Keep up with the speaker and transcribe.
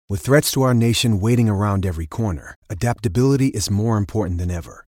With threats to our nation waiting around every corner, adaptability is more important than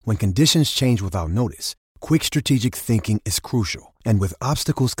ever. When conditions change without notice, quick strategic thinking is crucial. And with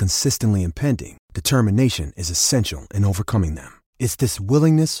obstacles consistently impending, determination is essential in overcoming them. It's this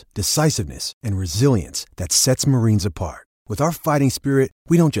willingness, decisiveness, and resilience that sets Marines apart. With our fighting spirit,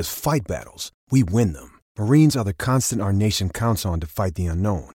 we don't just fight battles, we win them. Marines are the constant our nation counts on to fight the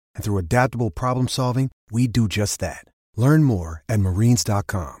unknown. And through adaptable problem solving, we do just that. Learn more at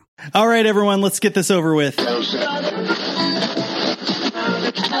marines.com. All right, everyone, let's get this over with.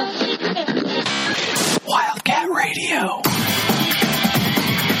 Wildcat Radio.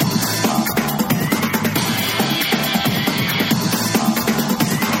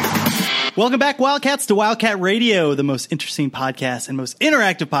 Welcome back, Wildcats, to Wildcat Radio, the most interesting podcast and most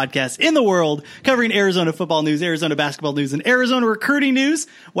interactive podcast in the world, covering Arizona football news, Arizona basketball news, and Arizona recruiting news.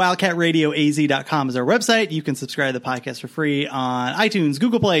 WildcatRadioAZ.com is our website. You can subscribe to the podcast for free on iTunes,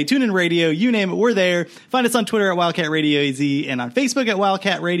 Google Play, TuneIn Radio, you name it, we're there. Find us on Twitter at Wildcat Radio AZ and on Facebook at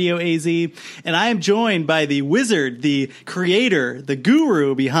Wildcat Radio AZ. And I am joined by the wizard, the creator, the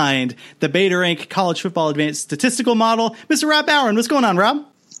guru behind the Beta Rank College Football Advanced Statistical Model, Mr. Rob Bowen. What's going on, Rob?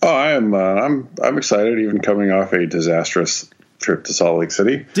 Oh, I'm excited, even coming off a disastrous trip to Salt Lake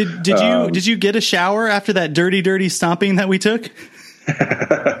City. Did you get a shower after that dirty stomping that we took?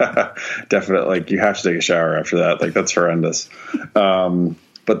 Definitely, like, you have to take a shower after that. Like, that's horrendous.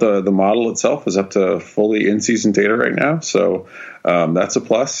 But the model itself is up to fully in-season data right now, so that's a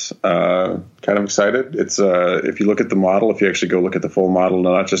plus. Kind of excited. It's if you look at the model, if you actually go look at the full model,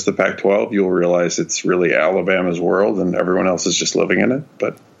 not just the Pac-12, you'll realize it's really Alabama's world, and everyone else is just living in it.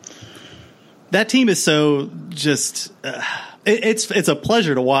 But that team is so just it's a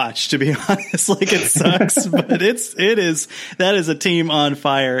pleasure to watch, to be honest. Like, it sucks, but that is a team on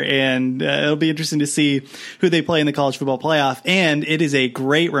fire, and it'll be interesting to see who they play in the college football playoff. And it is a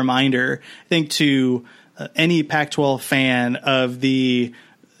great reminder, I think, to any Pac-12 fan of the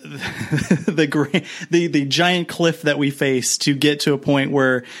giant cliff that we face to get to a point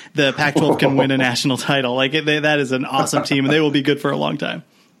where the Pac-12 can win a national title. Like, that is an awesome team, and they will be good for a long time.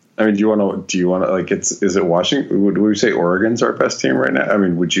 I mean, do you want to like, is it Washington? Would we say Oregon's our best team right now? I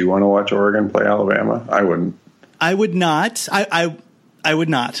mean, would you want to watch Oregon play Alabama? I wouldn't. I would not. I would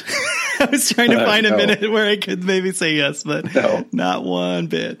not. I was trying to find a minute where I could maybe say yes, but not one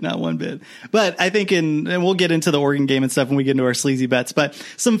bit. But I think and we'll get into the Oregon game and stuff when we get into our sleazy bets, but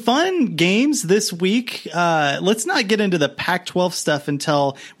some fun games this week. Let's not get into the Pac-12 stuff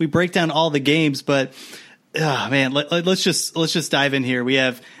until we break down all the games, but man, let's just dive in here. We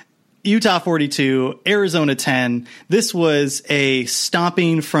have Utah 42, Arizona 10. This was a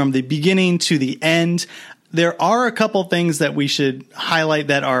stomping from the beginning to the end. There are a couple things that we should highlight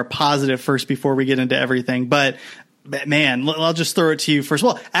that are positive first before we get into everything. But man, I'll just throw it to you first.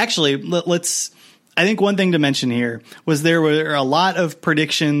 Well, actually, I think one thing to mention here was there were a lot of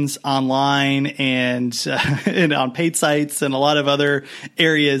predictions online and on paid sites and a lot of other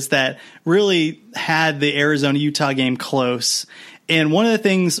areas that really had the Arizona-Utah game close. And one of the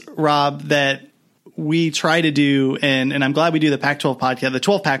things, Rob, that we try to do, and I'm glad we do the Pac-12 podcast, the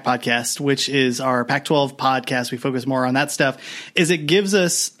 12-Pack podcast, which is our Pac-12 podcast. We focus more on that stuff, is it gives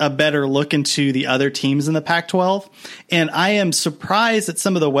us a better look into the other teams in the Pac-12. And I am surprised at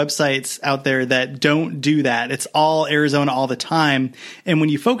some of the websites out there that don't do that. It's all Arizona all the time. And when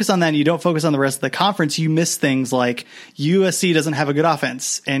you focus on that and you don't focus on the rest of the conference, you miss things like USC doesn't have a good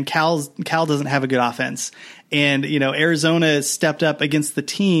offense and Cal doesn't have a good offense. And, Arizona stepped up against the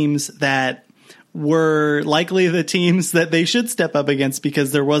teams that were likely the teams that they should step up against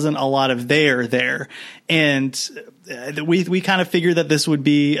because there wasn't a lot of there. And we kind of figured that this would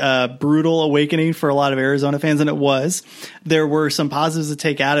be a brutal awakening for a lot of Arizona fans, and it was. There were some positives to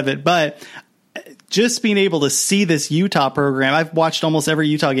take out of it, but just being able to see this Utah program, I've watched almost every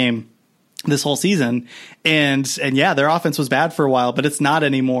Utah game this whole season, and yeah, their offense was bad for a while, but it's not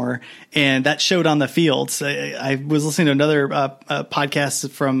anymore, and that showed on the field. I was listening to another podcast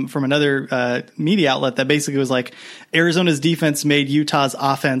from another media outlet that basically was like, Arizona's defense made Utah's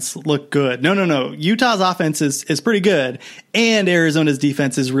offense look good. No. Utah's offense is pretty good, and Arizona's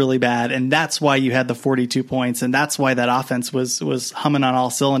defense is really bad, and that's why you had the 42 points, and that's why that offense was humming on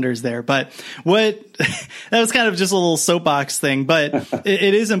all cylinders there. But that was kind of just a little soapbox thing, but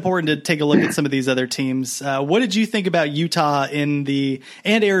it is important to take a look at some of these other teams. What did you think about Utah and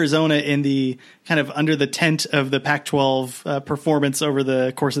Arizona in the kind of under the tent of the Pac-12 performance over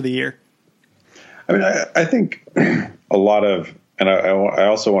the course of the year? I mean, I think a lot of, and I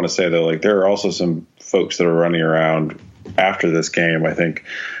also want to say that, like, there are also some folks that are running around after this game, I think,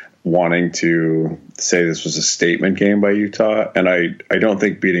 wanting to say this was a statement game by Utah, and I don't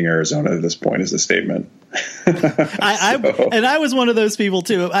think beating Arizona at this point is a statement. I was one of those people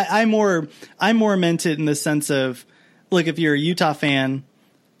too. I more meant it in the sense of, look, if you're a Utah fan,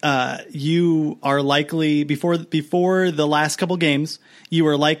 you are likely before the last couple games, you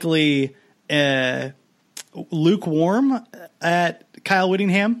were likely lukewarm at Kyle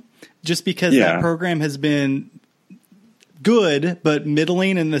Whittingham, just because that program has been good, but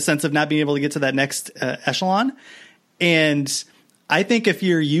middling in the sense of not being able to get to that next echelon. And I think if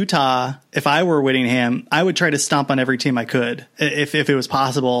you're Utah, if I were Whittingham, I would try to stomp on every team I could if it was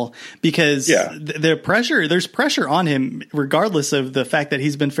possible, because there's pressure on him regardless of the fact that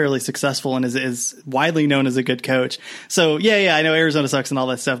he's been fairly successful and is widely known as a good coach. So I know Arizona sucks and all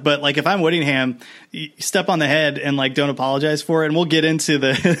that stuff, but like if I'm Whittingham, step on the head and like don't apologize for it. And we'll get into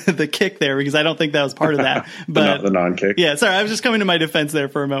the kick there because I don't think that was part of that. But the non-kick. Yeah, sorry, I was just coming to my defense there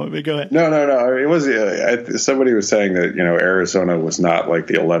for a moment, but go ahead. No. It was somebody was saying that Arizona was not like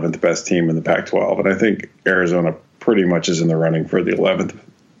the 11th best team in the Pac-12, and I think Arizona pretty much is in the running for the 11th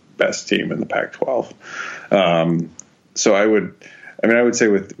best team in the Pac-12. So I would say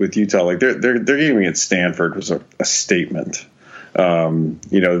with Utah, like their game against Stanford was a statement.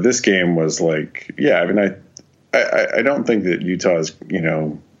 This game was like, I don't think that Utah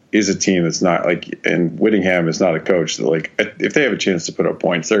is a team that's not like, and Whittingham is not a coach that like, if they have a chance to put up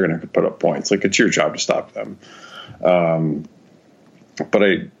points, they're going to put up points. Like it's your job to stop them. But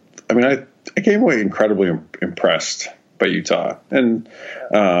I came away incredibly impressed by Utah, and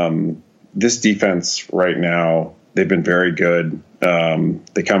this defense right now, they've been very good.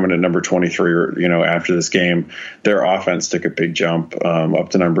 They come in at number 23, after this game. Their offense took a big jump up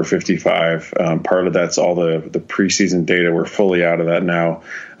to number 55. Part of that's all the preseason data. We're fully out of that now.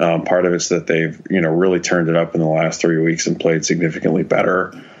 Part of it's that they've, really turned it up in the last 3 weeks and played significantly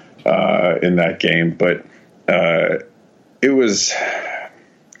better in that game. But it was,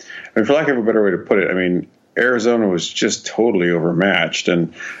 for lack of a better way to put it, Arizona was just totally overmatched.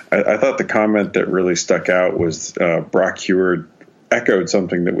 And I thought the comment that really stuck out was Brock Huard echoed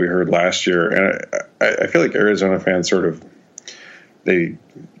something that we heard last year. And I feel like Arizona fans sort of, they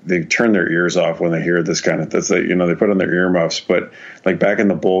turn their ears off when they hear this kind of, they put on their earmuffs. But like back in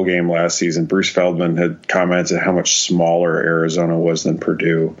the bowl game last season, Bruce Feldman had commented how much smaller Arizona was than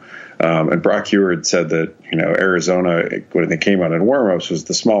Purdue. And Brock Huard said that, Arizona, when they came out in warmups, was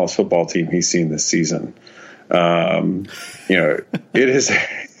the smallest football team he's seen this season. It is,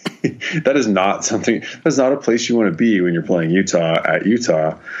 that is not something, that's not a place you want to be when you're playing Utah at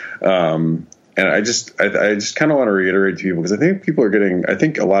Utah. And I just kind of want to reiterate to people, because I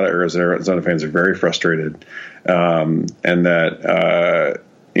think a lot of Arizona fans are very frustrated. And that,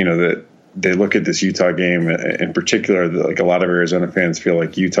 that they look at this Utah game in particular, like a lot of Arizona fans feel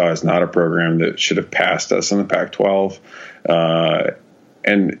like Utah is not a program that should have passed us in the Pac-12.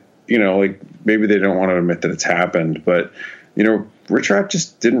 And, maybe they don't want to admit that it's happened, but, Rich Rod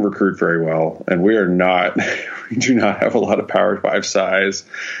just didn't recruit very well. And we do not have a lot of Power 5 size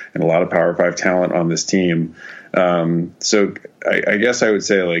and a lot of Power 5 talent on this team. So I guess I would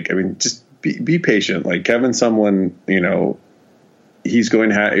say, just be patient. Like Kevin Sumlin, it was going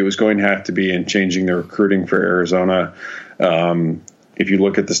to have to be in changing the recruiting for Arizona. If you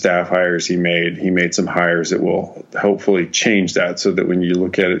look at the staff hires he made some hires that will hopefully change that, so that when you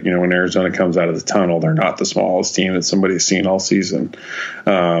look at it, when Arizona comes out of the tunnel, they're not the smallest team that somebody's seen all season.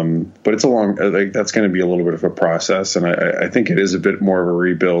 But it's that's going to be a little bit of a process. And I think it is a bit more of a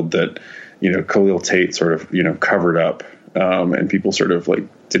rebuild that, Khalil Tate sort of, covered up. And people sort of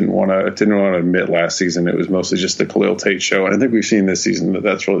didn't want to admit last season it was mostly just the Khalil Tate show. And I think we've seen this season that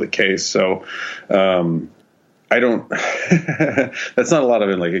that's really the case. So, I don't, that's not a lot of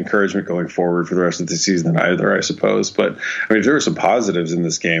encouragement going forward for the rest of the season either, I suppose. But if there were some positives in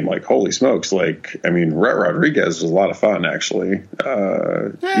this game, holy smokes, Rhett Rodriguez was a lot of fun, actually.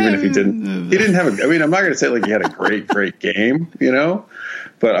 Even if he didn't have I'm not going to say he had a great game,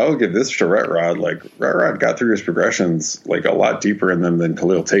 but I will give this to Rhett Rod. Rhett Rod got through his progressions a lot deeper in them than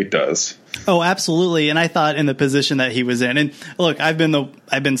Khalil Tate does. Oh, absolutely. And I thought in the position that he was in, and look, I've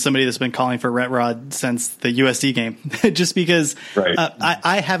been somebody that's been calling for Rhett Rod since the USD game, just because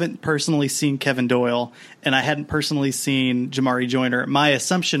I haven't personally seen Kevin Doyle and I hadn't personally seen Jamari Joyner. My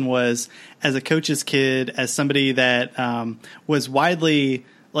assumption was, as a coach's kid, as somebody that was widely,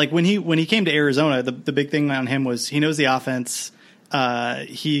 when he came to Arizona, the big thing on him was he knows the offense.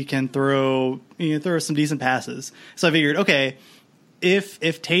 He can throw some decent passes. So I figured, okay,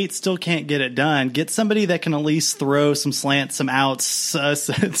 if Tate still can't get it done, get somebody that can at least throw some slants, some outs,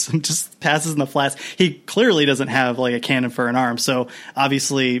 some just passes in the flats. He clearly doesn't have like a cannon for an arm. So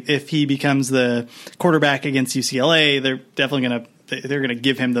obviously if he becomes the quarterback against UCLA, they're definitely going to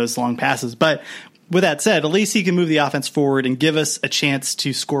give him those long passes. But with that said, at least he can move the offense forward and give us a chance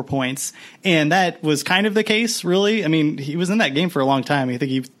to score points. And that was kind of the case, really. I mean, he was in that game for a long time. I think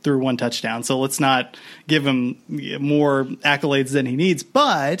he threw 1 touchdown. So let's not give him more accolades than he needs.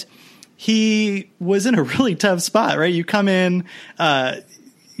 But he was in a really tough spot, right? You come in,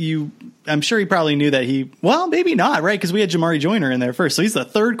 I'm sure he probably knew that well, maybe not, right? Because we had Jamari Joyner in there first. So he's the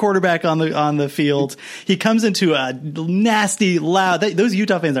third quarterback on the field. He comes into a nasty, loud, those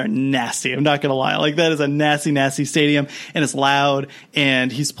Utah fans are nasty. I'm not going to lie. Like, that is a nasty, nasty stadium, and it's loud,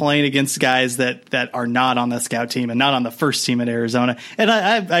 and he's playing against guys that are not on the scout team and not on the first team at Arizona. And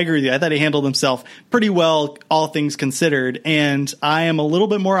I agree with you. I thought he handled himself pretty well, all things considered. And I am a little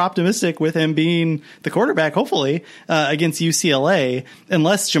bit more optimistic with him being the quarterback, hopefully, against UCLA,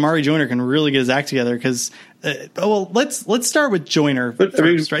 unless Jamari Joyner can really get his act together. Because, let's start with Joyner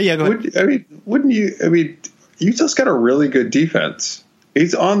first, right? Yeah, go ahead. Utah's got a really good defense.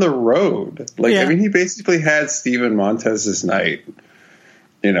 He's on the road. He basically had Steven Montez's night,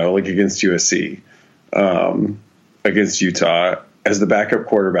 against USC, against Utah, as the backup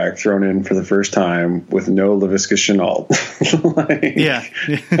quarterback thrown in for the first time with no Laviska Shenault.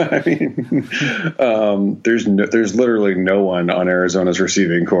 There's literally no one on Arizona's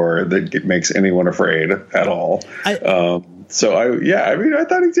receiving core that makes anyone afraid at all. I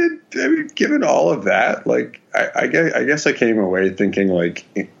thought he did. Given all of that, I guess I came away thinking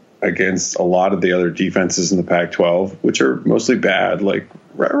against a lot of the other defenses in the Pac-12, which are mostly bad,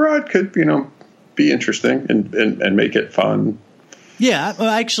 Rod could be interesting and make it fun. Yeah,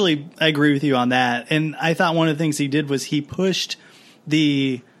 actually, I agree with you on that. And I thought one of the things he did was he pushed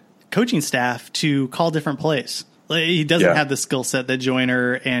the coaching staff to call different plays. He doesn't have the skill set that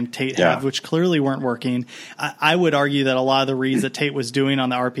Joyner and Tate have, which clearly weren't working. I would argue that a lot of the reads that Tate was doing on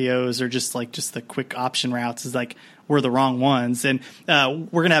the RPOs or just the quick option routes is were the wrong ones. And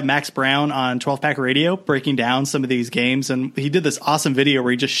we're going to have Max Brown on 12 Pack Radio breaking down some of these games. And he did this awesome video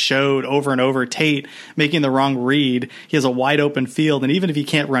where he just showed over and over Tate making the wrong read. He has a wide open field, and even if he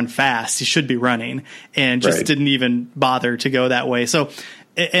can't run fast, he should be running, and just didn't even bother to go that way. So,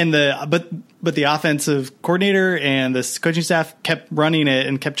 but the offensive coordinator and the coaching staff kept running it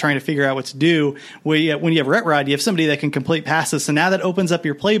and kept trying to figure out what to do. When you have Rhett Rod, you have somebody that can complete passes. So now that opens up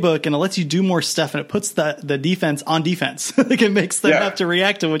your playbook and it lets you do more stuff, and it puts the defense on defense. It makes them have to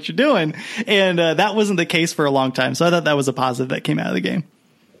react to what you're doing. And that wasn't the case for a long time. So I thought that was a positive that came out of the game.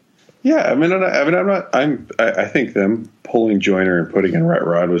 Yeah, I think them pulling Joyner and putting in Rhett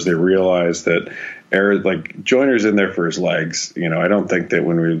Rod was they realized that Joyner's in there for his legs. I don't think that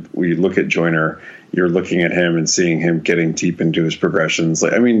when we look at Joyner, you're looking at him and seeing him getting deep into his progressions.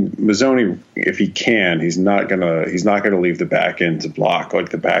 Mazzoni, if he can, he's not gonna leave the back end to block.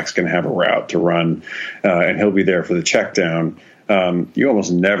 The back's gonna have a route to run, and he'll be there for the check down. You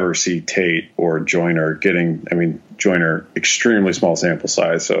almost never see Tate or Joyner Joyner, extremely small sample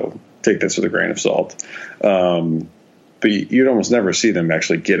size, so take this with a grain of salt. But you'd almost never see them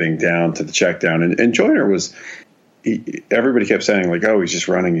actually getting down to the check down. And Joyner everybody kept saying he's just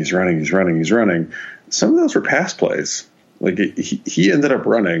running, he's running. Some of those were pass plays. He ended up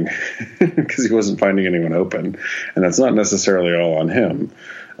running because he wasn't finding anyone open, and that's not necessarily all on him.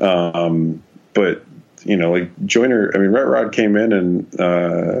 But Joyner, Rhett Rod came in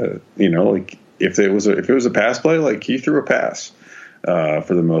and if it was a pass play, he threw a pass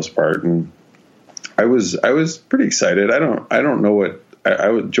for the most part, and I was pretty excited. I don't know what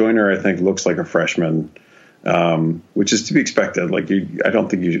Joyner, I think, looks like a freshman, which is to be expected. I don't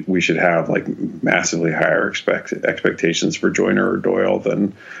think we should have massively higher expectations for Joyner or Doyle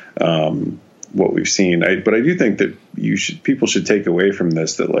than what we've seen. But I do think that people should take away from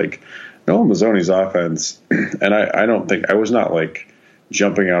this that Noah Mazzoni's offense, and I was not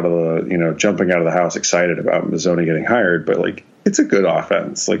jumping out of the house excited about Mazzoni getting hired, but it's a good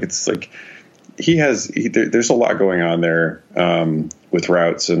offense. There's a lot going on there with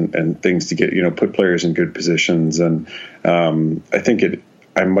routes and things to get put players in good positions, and I think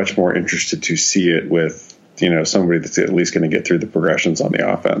I'm much more interested to see it with somebody that's at least going to get through the progressions on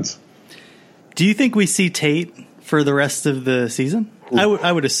the offense. Do you think we see Tate for the rest of the season?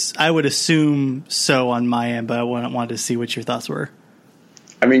 I would assume so on my end, but I wanted to see what your thoughts were.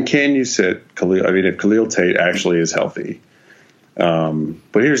 Can you sit Khalil? If Khalil Tate actually is healthy.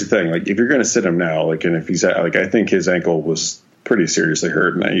 But here's the thing, if you're going to sit him now, and if he's I think his ankle was pretty seriously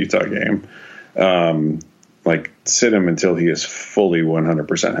hurt in that Utah game. like sit him until he is fully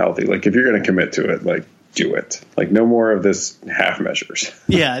 100% healthy. Like if you're going to commit to it, like do it. Like no more of this half measures.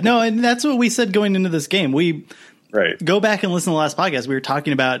 Yeah, no, and that's what we said going into this game. Right. Go back and listen to the last podcast. We were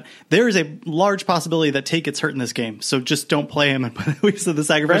talking about there is a large possibility that Tate gets hurt in this game. So just don't play him and put, we said the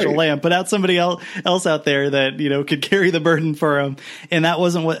sacrificial lamb. Put out somebody else out there that, could carry the burden for him. And that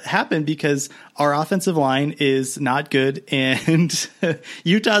wasn't what happened because our offensive line is not good and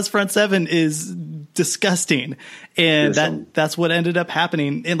Utah's front seven is disgusting. And that's what ended up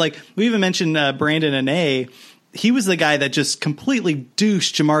happening. And like we even mentioned Brandon Ane. He was the guy that just completely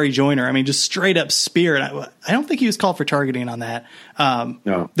douched Jamari Joyner. I mean, just straight up spear. And I don't think he was called for targeting on that.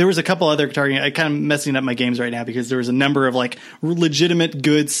 No. There was a couple other targeting. I kind of messing up my games right now because there was a number of like legitimate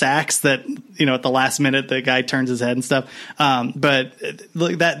good sacks that, at the last minute, the guy turns his head and stuff. But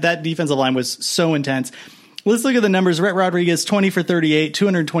look, that defensive line was so intense. Let's look at the numbers. Rhett Rodriguez, 20 for 38,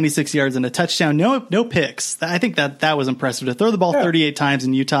 226 yards and a touchdown. No picks. I think that was impressive. To throw the ball 38 times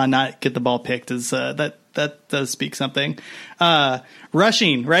in Utah and not get the ball picked is that does speak something.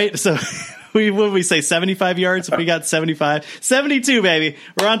 Rushing, right? So what did we say, 75 yards? If we got 75. 72, baby.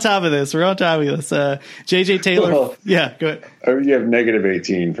 We're on top of this. JJ Taylor. Well, yeah, go ahead. You have negative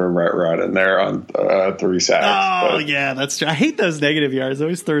 18 from Rhett Rod in there on 3 sacks. Oh, yeah, that's true. I hate those negative yards. It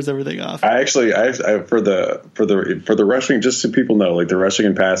always throws everything off. I for the rushing, just so people know, like the rushing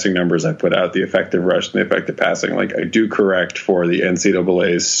and passing numbers I put out, the effective rush and the effective passing, like I do correct for the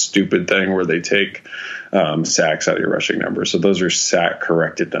NCAA's stupid thing where they take sacks out of your rushing numbers. So those are sack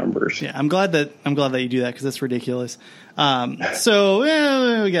corrected numbers. Yeah, I'm glad that you do that because that's ridiculous. So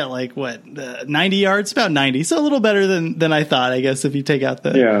we got like 90 yards, about 90. So a little better than I thought, I guess, if you take out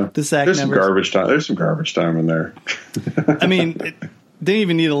the sack numbers. There's some garbage time in there. I mean, it didn't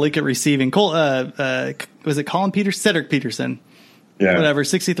even need a lick at receiving. Was it Colin Peterson? Cedric Peterson. Yeah. Whatever,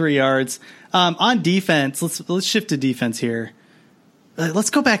 63 yards. On defense, let's shift to defense here. Let's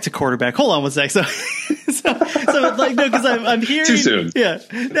go back to quarterback. Hold on one sec. So like, no, because I'm hearing too soon. Yeah,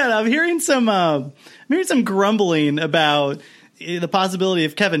 no, I'm hearing some grumbling about the possibility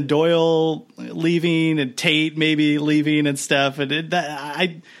of Kevin Doyle leaving and Tate maybe leaving and stuff. And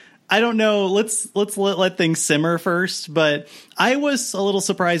I don't know. Let's let things simmer first. But I was a little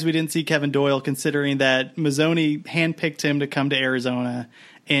surprised we didn't see Kevin Doyle, considering that Mazzoni handpicked him to come to Arizona.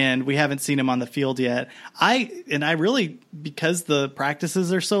 And we haven't seen him on the field yet. I really, because the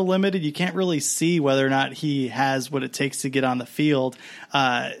practices are so limited, you can't really see whether or not he has what it takes to get on the field.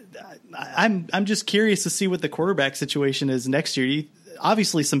 I'm just curious to see what the quarterback situation is next year.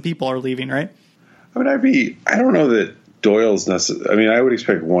 Obviously, some people are leaving, right? I don't know that Doyle's necessary. I mean, I would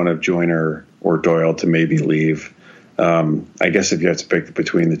expect one of Joyner or Doyle to maybe leave. I guess if you have to pick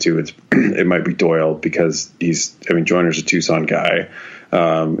between the two, it might be Doyle because Joyner's a Tucson guy.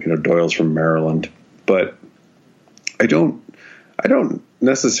 Doyle's from Maryland, but I don't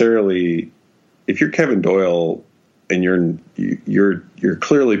necessarily, if you're Kevin Doyle and you're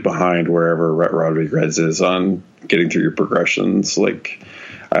clearly behind wherever Rhett Rodriguez is on getting through your progressions. Like,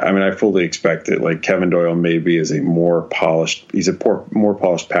 I fully expect that like Kevin Doyle maybe is more polished passer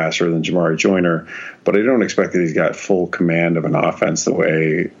than Jamari Joyner, but I don't expect that he's got full command of an offense the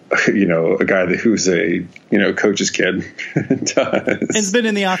way, a guy who's a, coach's kid does. And has been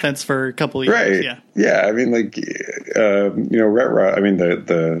in the offense for a couple of years. Right. Yeah. Yeah. I mean, like, Rhett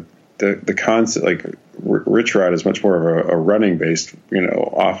Rod, the concept, like Rich Rod is much more of a running based,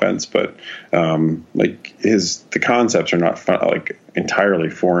 offense, but the concepts are not entirely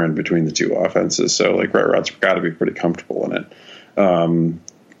foreign between the two offenses. So like Rhett Rod's got to be pretty comfortable in it.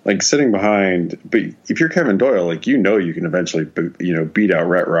 Like sitting behind, but if you're Kevin Doyle, like, you can eventually, beat out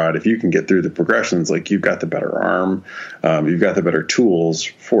Rhett Rod. If you can get through the progressions, like you've got the better arm, you've got the better tools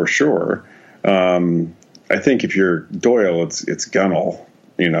for sure. I think if you're Doyle, it's Gunnell,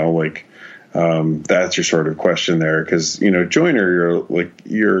 that's your sort of question there. Cause Joyner,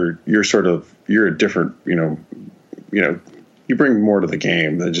 you're a different, you bring more to the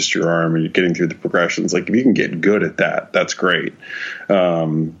game than just your arm and you're getting through the progressions. Like if you can get good at that, that's great.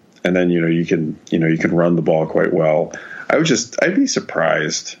 And then, you can run the ball quite well. I'd be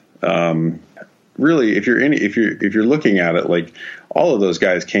surprised. Really, if you're looking at it, like all of those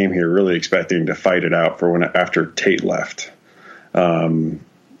guys came here really expecting to fight it out after Tate left.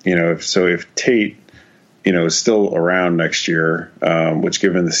 If Tate, is still around next year, which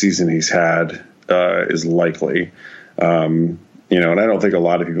given the season he's had, is likely, and I don't think a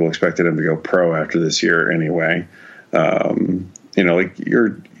lot of people expected him to go pro after this year anyway.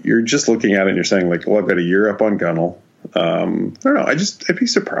 You're just looking at it and you're saying like, well, I've got a year up on Gunnell. I don't know. I'd be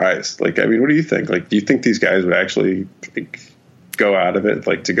surprised. Like, I mean, what do you think? Like, do you think these guys would actually go out of it,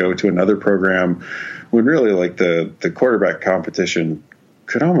 like to go to another program when really like the quarterback competition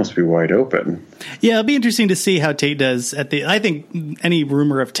could almost be wide open. Yeah, it'll be interesting to see how Tate does I think any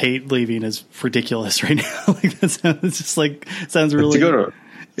rumor of Tate leaving is ridiculous right now. Like sounds really. To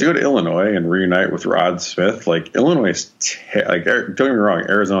go to Illinois and reunite with Rod Smith, like Illinois is don't get me wrong,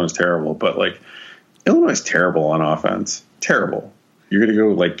 Arizona is terrible, but like Illinois is terrible on offense. Terrible. You're going to go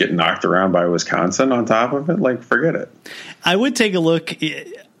like get knocked around by Wisconsin on top of it? Like, forget it. I would take a look.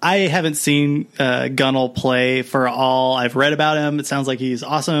 I haven't seen Gunnell play for all I've read about him. It sounds like he's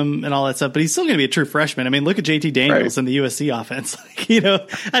awesome and all that stuff, but he's still going to be a true freshman. I mean, look at JT Daniels in the USC offense.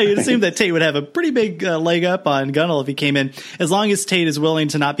 I would assume that Tate would have a pretty big leg up on Gunnell if he came in, as long as Tate is willing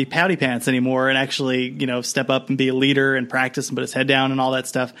to not be pouty pants anymore and actually, step up and be a leader and practice and put his head down and all that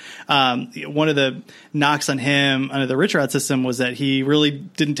stuff. One of the knocks on him under the Rich Rod system was that he really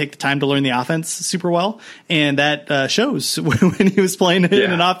didn't take the time to learn the offense super well, and that shows when he was playing in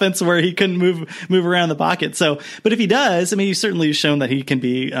an offense where he couldn't move around the pocket. So, but if he does, I mean, he's certainly shown that he can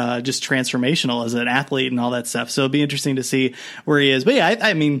be just transformational as an athlete and all that stuff. So it'll be interesting to see where he is. But yeah,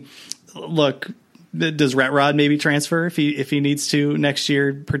 I mean, look, does Rat Rod maybe transfer if he needs to next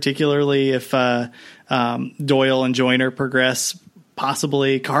year, particularly if Doyle and Joyner progress?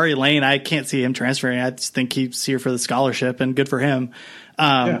 Possibly. Kari Lane, I can't see him transferring. I just think he's here for the scholarship, and good for him.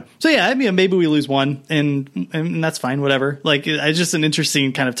 So yeah, I mean, maybe we lose one and that's fine, whatever. Like, it's just an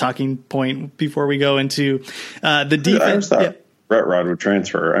interesting kind of talking point before we go into the defense. I thought Rat Rod would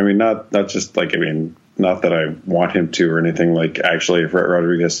transfer. I mean, not just like, I mean, not that I want him to or anything. Like, actually, if Rat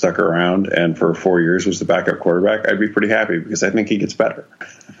Rodriguez stuck around and for 4 years was the backup quarterback, I'd be pretty happy, because I think he gets better.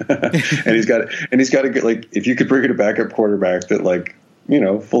 and he's got to get, like, if you could bring in a backup quarterback that, like,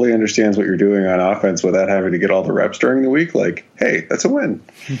 fully understands what you're doing on offense without having to get all the reps during the week, like, hey, that's a win.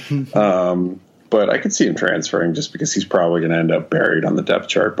 But I could see him transferring, just because he's probably going to end up buried on the depth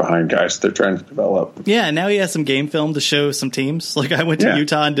chart behind guys that they're trying to develop. Yeah, and now he has some game film to show some teams. Like, I went to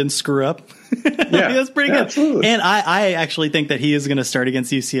Utah and didn't screw up. Yeah, that's pretty good. Absolutely. And I actually think that he is going to start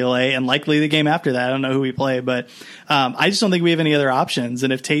against UCLA, and likely the game after that. I don't know who we play, but I just don't think we have any other options.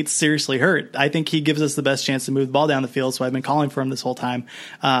 And if Tate's seriously hurt, I think he gives us the best chance to move the ball down the field. So I've been calling for him this whole time,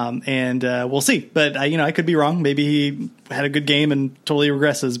 and we'll see. But I could be wrong. Maybe he had a good game and totally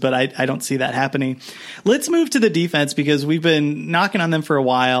regresses, but I don't see that happening. Let's move to the defense, because we've been knocking on them for a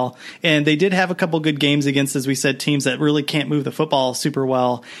while, and they did have a couple good games against, as we said, teams that really can't move the football super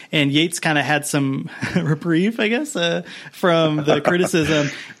well. And Yates kind of had some reprieve, I guess, from the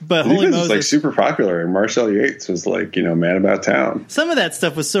criticism. But holy Moses, like super popular, and Marcel Yates was like, man about town. Some of that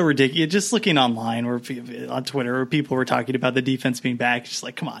stuff was so ridiculous. Just looking online or on Twitter, where people were talking about the defense being back, just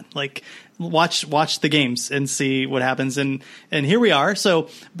like, come on, like, watch the games and see what happens. And here we are. So,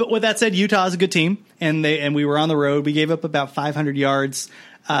 but with that said, Utah is a good team, and we were on the road. We gave up about 500 yards.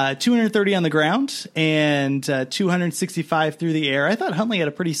 230 on the ground and 265 through the air. I thought Huntley had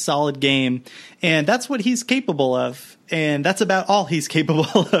a pretty solid game, and that's what he's capable of. And that's about all he's capable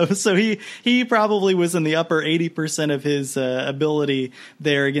of. So he probably was in the upper 80% of his ability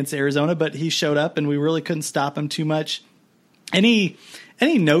there against Arizona, but he showed up, and we really couldn't stop him too much. Any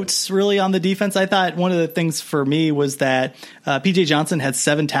notes really on the defense? I thought one of the things for me was that PJ Johnson had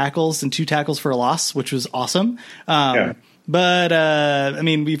 7 tackles and 2 tackles for a loss, which was awesome. But, I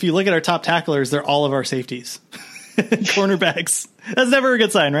mean, if you look at our top tacklers, they're all of our safeties. Cornerbacks. That's never a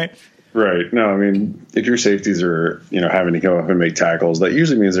good sign, right? Right. No, I mean, if your safeties are, having to go up and make tackles, that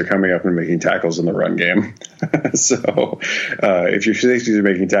usually means they're coming up and making tackles in the run game. So if your safeties are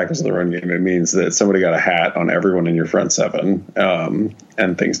making tackles in the run game, it means that somebody got a hat on everyone in your front seven,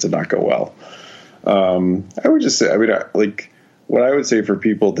 and things did not go well. I would just say, what I would say for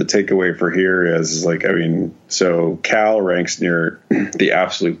people to take away for here is so Cal ranks near the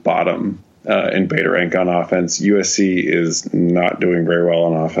absolute bottom in beta rank on offense. USC is not doing very well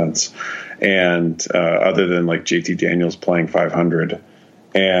on offense, and other than like JT Daniels playing 500,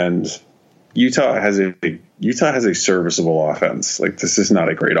 and Utah has a serviceable offense. Like, this is not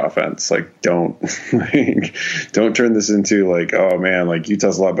a great offense. Like, don't turn this into like, oh man, like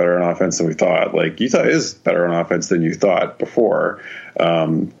Utah's a lot better on offense than we thought. Like, Utah is better on offense than you thought before.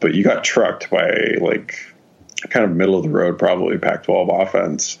 But you got trucked by like kind of middle of the road, probably Pac-12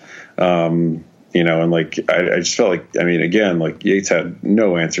 offense. And like, I just felt like, I mean, again, like Yates had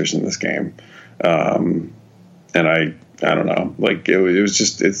no answers in this game. And I don't know, like it was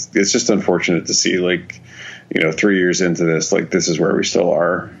just, it's just unfortunate to see, like, 3 years into this, like, this is where we still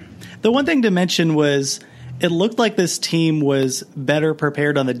are. The one thing to mention was it looked like this team was better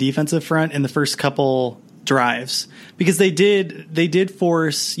prepared on the defensive front in the first couple drives, because they did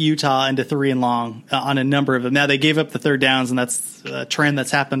force Utah into 3 and long on a number of them. Now they gave up the third downs, and that's a trend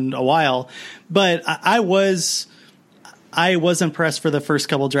that's happened a while. But I was impressed for the first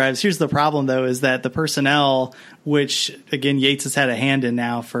couple drives. Here's the problem, though, is that the personnel, which again Yates has had a hand in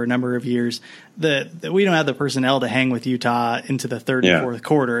now for a number of years, that we don't have the personnel to hang with Utah into the third and fourth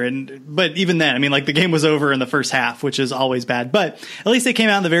quarter. But even then, I mean, like, the game was over in the first half, which is always bad. But at least they came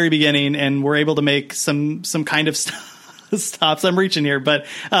out in the very beginning and were able to make some kind of stops. I'm reaching here, but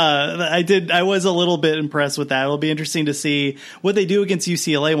I was a little bit impressed with that. It'll be interesting to see what they do against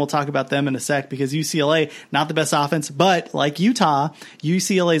UCLA, and we'll talk about them in a sec, because UCLA, not the best offense, but like Utah,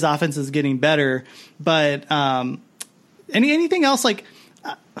 UCLA's offense is getting better. But anything else? Like,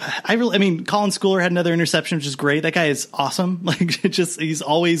 I mean, Colin Schooler had another interception, which is great. That guy is awesome. Like, he's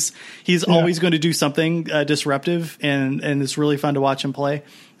always going to do something disruptive, and it's really fun to watch him play.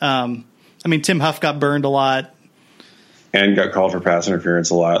 I mean, Tim Huff got burned a lot. And got called for pass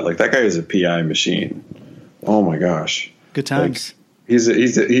interference a lot. Like, that guy is a PI machine. Oh my gosh, good times. Like,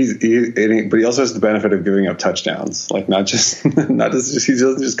 but he also has the benefit of giving up touchdowns. Like, he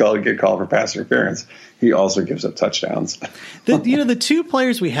doesn't just get called for pass interference. He also gives up touchdowns. The 2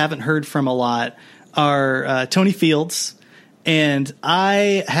 players we haven't heard from a lot are Tony Fields, and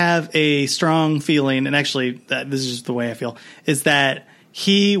I have a strong feeling, and actually this is just the way I feel, is that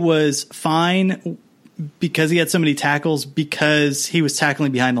he was fine because he had so many tackles, because he was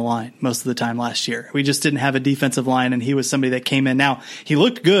tackling behind the line most of the time last year. We just didn't have a defensive line, and he was somebody that came in. Now, he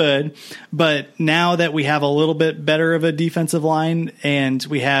looked good, but now that we have a little bit better of a defensive line and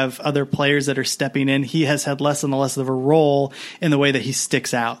we have other players that are stepping in, he has had less and less of a role in the way that he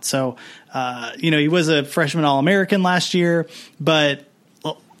sticks out. So, he was a freshman All-American last year, but,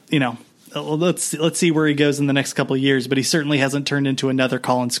 let's see where he goes in the next couple of years, but he certainly hasn't turned into another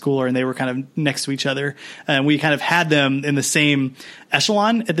Colin Schooler, and they were kind of next to each other. And we kind of had them in the same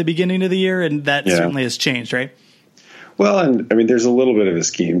echelon at the beginning of the year, and that certainly has changed, right? Well, and I mean, there's a little bit of a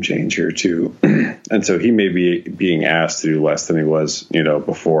scheme change here too. And so he may be being asked to do less than he was,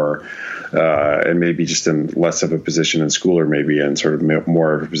 before, and maybe just in less of a position, and Schooler maybe in sort of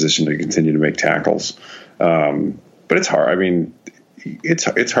more of a position to continue to make tackles. But it's hard. I mean,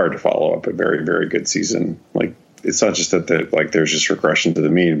 it's hard to follow up a very, very good season. Like, it's not just that there's just regression to the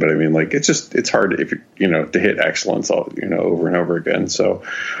mean, but I mean, like, it's hard to hit excellence over and over again. So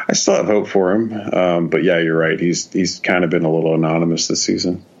I still have hope for him. But yeah, you're right. He's kind of been a little anonymous this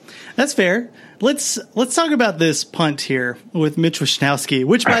season. That's fair. Let's talk about this punt here with Mitch Wishnowsky,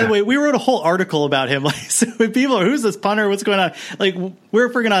 which, by the way, we wrote a whole article about him. Like, so when people are, who's this punter? What's going on? Like, we're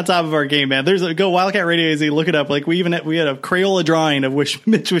freaking on top of our game, man. Go Wildcat Radio AZ, look it up. Like, we had a Crayola drawing of Mitch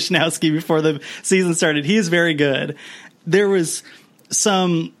Wishnowsky before the season started. He is very good. There was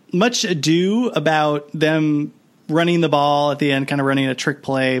some much ado about them running the ball at the end, kind of running a trick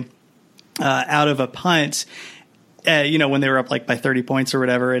play out of a punt. When they were up like by 30 points or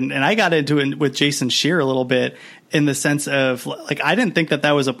whatever. And I got into it with Jason Scheer a little bit in the sense of, like, I didn't think that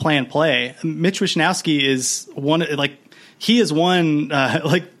was a planned play. Mitch Wishnowsky is he's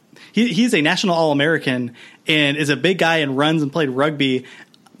a national All-American and is a big guy and runs and played rugby.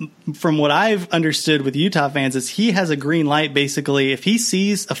 From what I've understood with Utah fans is he has a green light. Basically, if he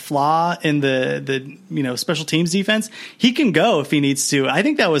sees a flaw in the special teams defense, he can go if he needs to. I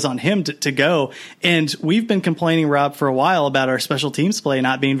think that was on him to go. And we've been complaining, Rob, for a while about our special teams play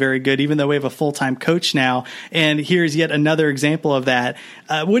not being very good, even though we have a full-time coach now. And here's yet another example of that.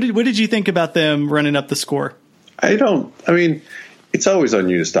 What did you think about them running up the score? It's always on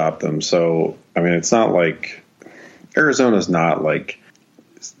you to stop them. So, it's not like Arizona's not like,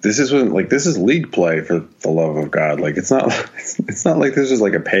 this is league play, for the love of God. Like, it's not like this is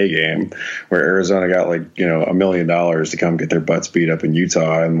like a pay game where Arizona got $1 million to come get their butts beat up in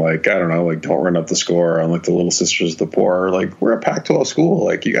Utah and don't run up the score on the Little Sisters of the Poor. Like, we're a Pac-12 school.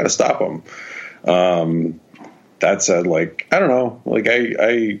 Like, you got to stop them. That said, I don't know. Like,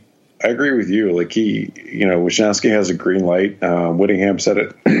 I agree with you. Like, Wishnowsky has a green light. Whittingham said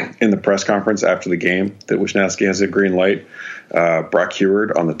it in the press conference after the game that Wishnowsky has a green light. Brock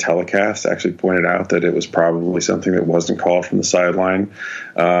Heward on the telecast actually pointed out that it was probably something that wasn't called from the sideline.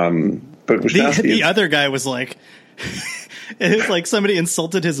 But the other guy was like, it was like somebody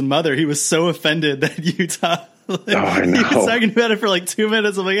insulted his mother. He was so offended that Utah. I know. He was talking about it for 2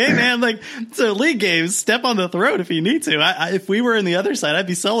 minutes. I'm like, hey man, so league games, step on the throat if you need to. If we were in the other side, I'd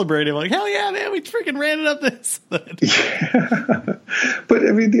be celebrating. Like, hell yeah, man, we freaking ran it up this. Yeah. But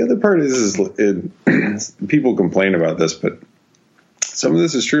the other part is people complain about this, but some of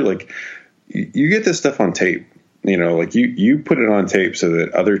this is true. Like, you get this stuff on tape. like you put it on tape so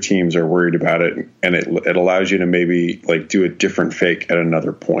that other teams are worried about it, and it allows you to maybe like do a different fake at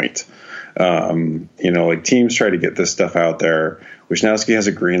another point. Like teams try to get this stuff out there. Wisniewski has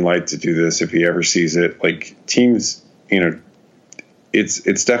a green light to do this if he ever sees it. Like teams,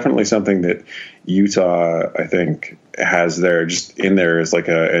 it's definitely something that Utah, I think, has there just in there as like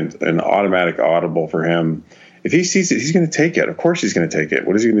an automatic audible for him. If he sees it, he's going to take it. Of course he's going to take it.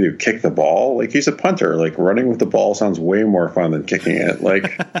 What is he going to do? Kick the ball? Like, he's a punter. Like, running with the ball sounds way more fun than kicking it.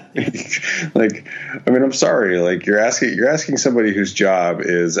 Like, I'm sorry. Like, you're asking somebody whose job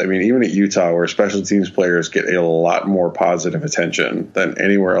is, even at Utah, where special teams players get a lot more positive attention than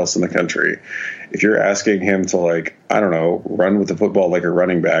anywhere else in the country. If you're asking him to, like, I don't know, run with the football like a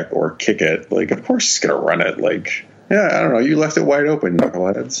running back or kick it, like, of course he's going to run it. Like, yeah, I don't know. You left it wide open,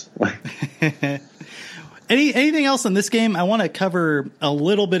 knuckleheads. Anything else on this game? I want to cover a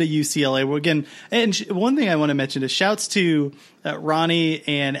little bit of UCLA. Again, and one thing I want to mention is shouts to Ronnie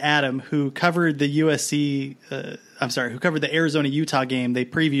and Adam, who covered the who covered the Arizona-Utah game. They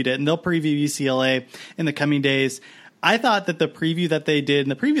previewed it, and they'll preview UCLA in the coming days. I thought that the preview that they did,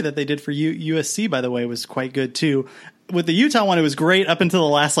 and the preview that they did for USC, by the way, was quite good too. With the Utah one, it was great up until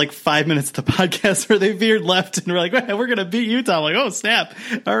the last 5 minutes of the podcast where they veered left and were like, well, we're going to beat Utah. I'm like, oh, snap.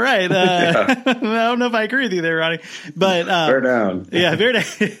 All right. I don't know if I agree with you there, Ronnie. But bear down. Yeah, bear down.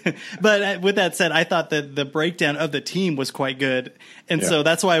 But with that said, I thought that the breakdown of the team was quite good. And so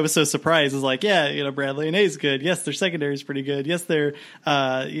that's why I was so surprised. It's like, Bradley and A's good. Yes, their secondary is pretty good. Yes, they're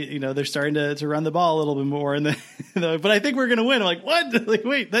starting to run the ball a little bit more. And but I think we're going to win. I'm like, what? Like,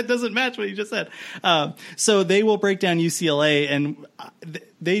 wait, that doesn't match what you just said. So they will break down UCLA, and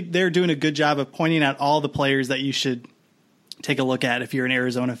they're doing a good job of pointing out all the players that you should take a look at if you're an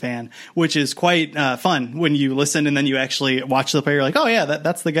Arizona fan, which is quite fun when you listen and then you actually watch the player. You're like, oh yeah,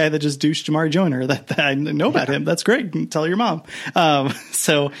 that's the guy that just douched Jamari Joyner. That I know about him. That's great. Tell your mom.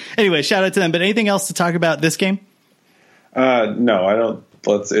 So anyway, shout out to them. But anything else to talk about this game? No, I don't.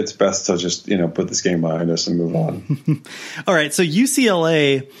 It's best to just put this game behind us and move on. All right. So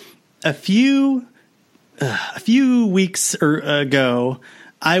UCLA, a few weeks ago,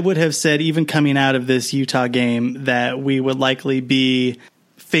 I would have said, even coming out of this Utah game, that we would likely be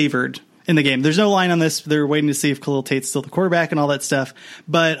favored in the game. There's no line on this. They're waiting to see if Khalil Tate's still the quarterback and all that stuff.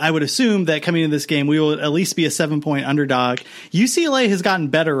 But I would assume that coming into this game, we will at least be a 7-point underdog. UCLA has gotten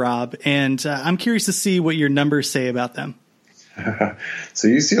better, Rob, and I'm curious to see what your numbers say about them. So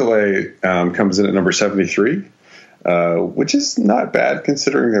UCLA comes in at number 73. Which is not bad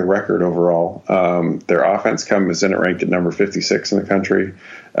considering their record overall. Their offense comes in at ranked at number 56 in the country.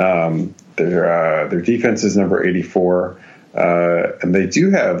 Their defense is number 84. And they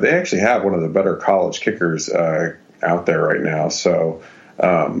actually have one of the better college kickers out there right now. So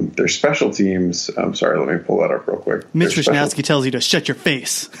their special teams, I'm sorry, let me pull that up real quick. Mitch Wisniewski tells you to shut your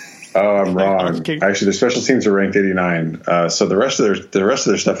face. Oh, I'm wrong. Actually, their special teams are ranked 89. So the rest of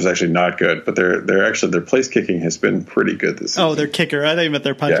their stuff is actually not good. But their place kicking has been pretty good this season. Oh, their kicker. I thought you meant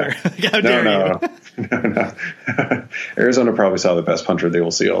their punter. Yeah. How dare you? No. Arizona probably saw the best punter they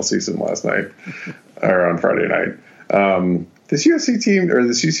will see all season last night or on Friday night. This USC team or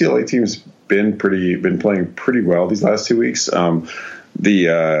this UCLA team's been playing pretty well these last 2 weeks. And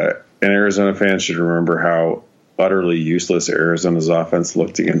Arizona fans should remember how utterly useless Arizona's offense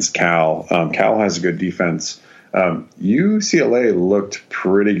looked against Cal. Cal has a good defense. UCLA looked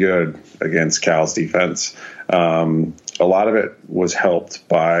pretty good against Cal's defense. A lot of it was helped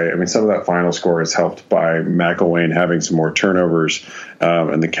by, some of that final score is helped by McElwain having some more turnovers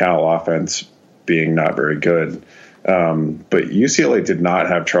and the Cal offense being not very good. But UCLA did not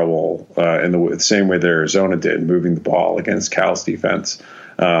have trouble in the same way that Arizona did moving the ball against Cal's defense.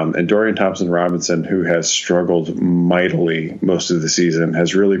 And Dorian Thompson-Robinson, who has struggled mightily most of the season,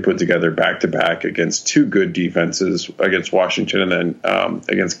 has really put together back-to-back against two good defenses, against Washington and then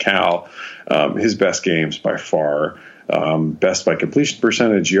against Cal, his best games by far. Best by completion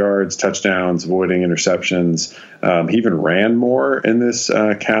percentage, yards, touchdowns, avoiding interceptions. He even ran more in this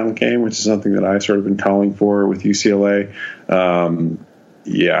Cal game, which is something that I've sort of been calling for with UCLA.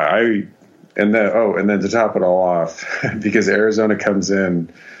 And then to top it all off, because Arizona comes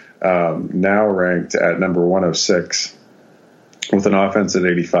in now ranked at number 106 with an offense at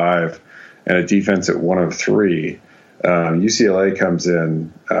 85 and a defense at 103. UCLA comes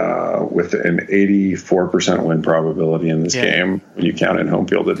in with an 84% win probability in this game when you count in home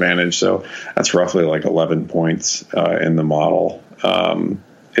field advantage. So that's roughly like 11 points in the model. Even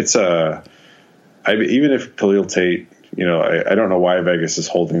if Khalil Tate, I don't know why Vegas is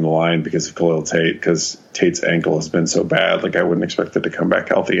holding the line because of Khalil Tate, because Tate's ankle has been so bad. Like, I wouldn't expect it to come back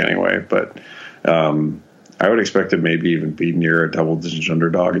healthy anyway. But I would expect to maybe even be near a double-digit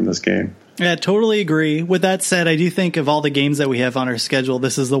underdog in this game. Yeah, totally agree. With that said, I do think of all the games that we have on our schedule,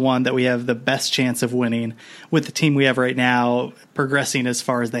 this is the one that we have the best chance of winning with the team we have right now, progressing as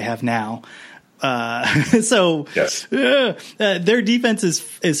far as they have now. So yes. Their defense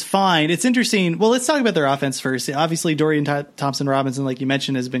is fine. It's interesting. Well, let's talk about their offense first. Obviously, Dorian Thompson-Robinson, like you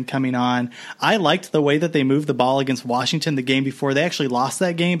mentioned, has been coming on. I liked the way that they moved the ball against Washington the game before. They actually lost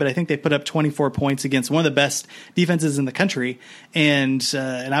that game, but I think they put up 24 points against one of the best defenses in the country. And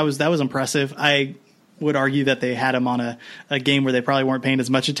that was impressive. I would argue that they had them on a game where they probably weren't paying as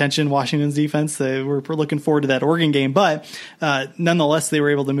much attention, Washington's defense. They were looking forward to that Oregon game, but nonetheless, they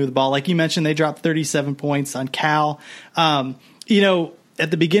were able to move the ball. Like you mentioned, they dropped 37 points on Cal. At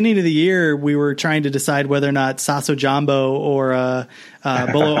the beginning of the year, we were trying to decide whether or not Sasso Jumbo or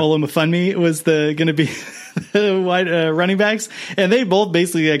Bolo Olumufunmi was going to be the wide running backs, and they both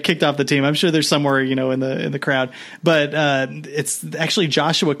basically kicked off the team. I'm sure there's somewhere in the crowd, but it's actually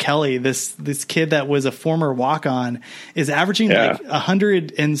Joshua Kelly, this kid that was a former walk-on, is averaging like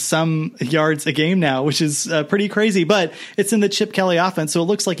 100 and some yards a game now, which is pretty crazy. But it's in the Chip Kelly offense, so it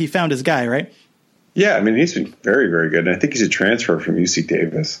looks like he found his guy, right? Yeah, I mean, he's been very, very good. And I think he's a transfer from UC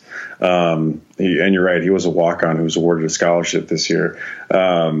Davis. And you're right, he was a walk-on who was awarded a scholarship this year.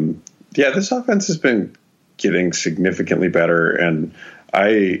 This offense has been getting significantly better. And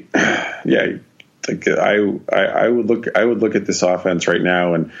I would look at this offense right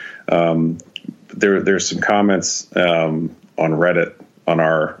now. And there's some comments on Reddit, on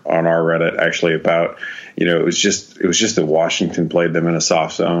our Reddit actually, about, it was just that Washington played them in a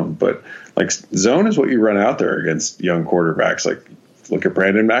soft zone, but like zone is what you run out there against young quarterbacks. Like look at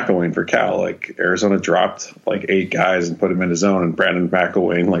Brandon McElwain for Cal. Like Arizona dropped like 8 guys and put him in a zone, and Brandon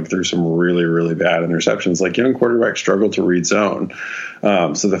McElwain like threw some really, really bad interceptions. Like young quarterbacks struggle to read zone.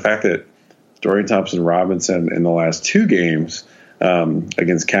 So the fact that Dorian Thompson-Robinson in the last 2 games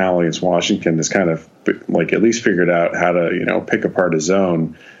against Cal, against Washington, has kind of like at least figured out how to pick apart a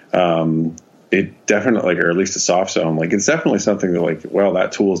zone. It definitely, or at least a soft zone, like it's definitely something that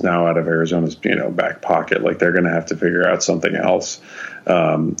that tool is now out of Arizona's back pocket. Like they're going to have to figure out something else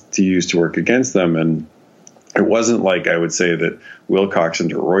to use to work against them. And it wasn't like I would say that Wilcox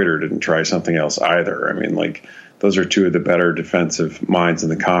and DeRuyter didn't try something else either. I mean, like those are 2 of the better defensive minds in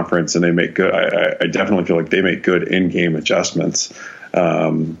the conference, and they make good. I definitely feel like they make good in-game adjustments.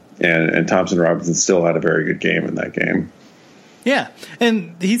 And Thompson-Robinson still had a very good game in that game. Yeah,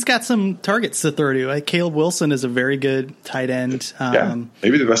 and he's got some targets to throw to. Like Caleb Wilson is a very good tight end.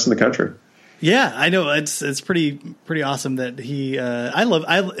 Maybe the best in the country. Yeah, I know. It's pretty awesome that he.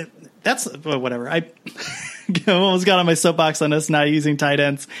 That's whatever. I almost got on my soapbox on us not using tight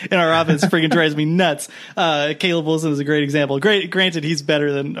ends in our offense. Freaking drives me nuts. Caleb Wilson is a great example. Granted, he's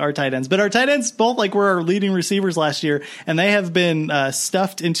better than our tight ends, but our tight ends both were our leading receivers last year, and they have been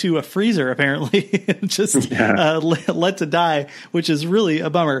stuffed into a freezer apparently, just let to die, which is really a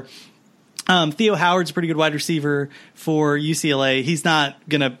bummer. Theo Howard's a pretty good wide receiver for UCLA. He's not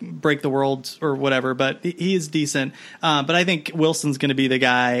going to break the world or whatever, but he is decent. But I think Wilson's going to be the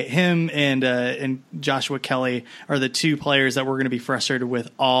guy. Him and Joshua Kelly are the 2 players that we're going to be frustrated with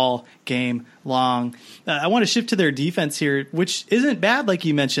all game long. I want to shift to their defense here, which isn't bad, like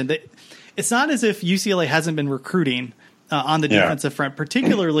you mentioned. It's not as if UCLA hasn't been recruiting on the defensive front,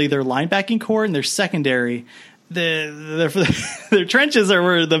 particularly their linebacking core and their secondary. Their trenches are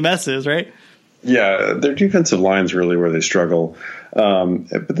where the mess is, right? Yeah, their defensive line's really where they struggle.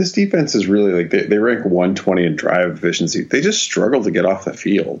 But this defense is really like they rank 120 in drive efficiency. They just struggle to get off the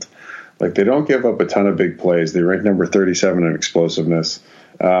field. Like they don't give up a ton of big plays. They rank number 37 in explosiveness,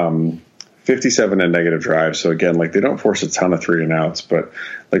 57 in negative drives. So again, like they don't force a ton of 3 and outs, but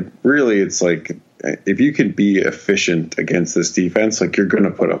like really it's like if you can be efficient against this defense, like you're going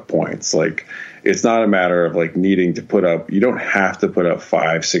to put up points. Like it's not a matter of like needing to put up, you don't have to put up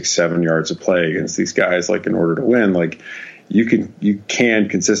 5, 6, 7 yards of play against these guys, like in order to win. Like you can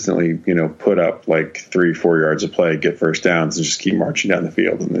consistently, put up like 3, 4 yards of play, get first downs, and just keep marching down the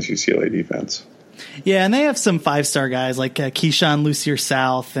field in this UCLA defense. Yeah, and they have some 5-star guys like Keyshawn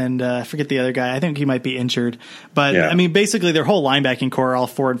Lucier-South and I forget the other guy. I think he might be injured. But, I mean, basically their whole linebacking core are all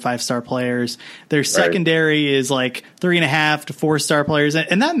 4- and 5-star players. Their secondary is like 3.5 to 4-star players.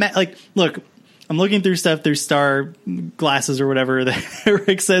 And that, look, I'm looking through stuff through star glasses or whatever that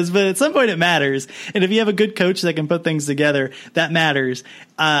Rick says, but at some point it matters. And if you have a good coach that can put things together, that matters.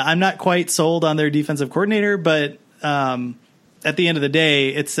 I'm not quite sold on their defensive coordinator, but at the end of the day,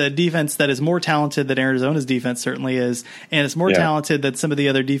 it's a defense that is more talented than Arizona's defense certainly is, and it's more talented than some of the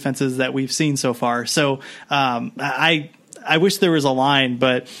other defenses that we've seen so far. So I I wish there was a line,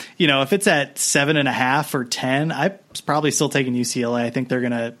 but if it's at 7.5 or 10, I'm probably still taking UCLA. I think they're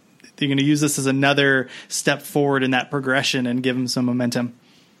going to use this as another step forward in that progression and give them some momentum.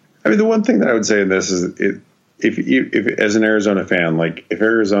 I mean, the one thing that I would say in this is if as an Arizona fan, like if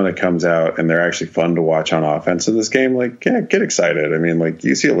Arizona comes out and they're actually fun to watch on offense in this game, like get excited. I mean, like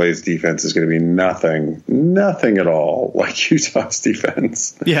UCLA's defense is going to be nothing at all like Utah's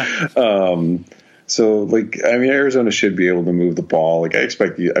defense. Yeah. So like, I mean, Arizona should be able to move the ball. Like I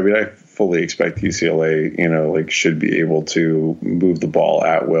fully expect UCLA, should be able to move the ball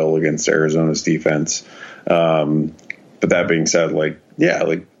at will against Arizona's defense. But that being said,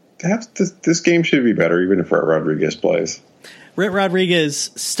 this game should be better, even if Rhett Rodriguez plays. Rhett Rodriguez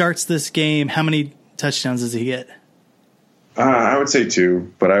starts this game. How many touchdowns does he get? I would say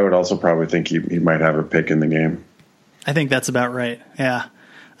 2, but I would also probably think he might have a pick in the game. I think that's about right. Yeah.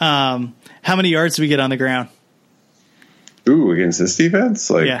 How many yards do we get on the ground? Ooh, against this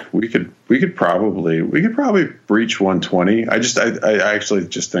defense, we could probably breach 120. I actually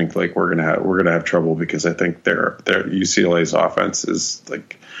just think like we're gonna have trouble because I think their UCLA's offense is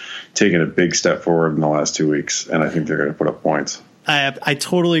like taking a big step forward in the last 2 weeks, and I think they're going to put up points. I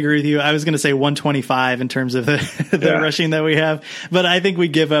totally agree with you. I was going to say 125 in terms of the rushing that we have, but I think we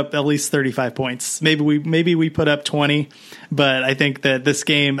give up at least 35 points. Maybe we put up 20, but I think that this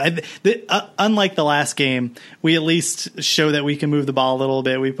game, unlike the last game, we at least show that we can move the ball a little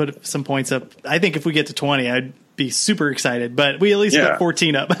bit. We put some points up. I think if we get to 20, I'd be super excited, but we at least put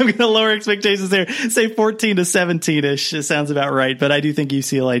 14 up. I'm going to lower expectations there. Say 14 to 17-ish. It sounds about right, but I do think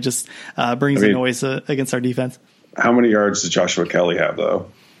UCLA just brings the noise against our defense. How many yards does Joshua Kelly have,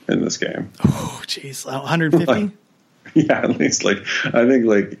 though, in this game? Oh, geez. 150? Yeah, at least. I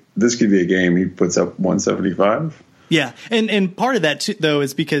think this could be a game he puts up 175. Yeah, and part of that, too, though,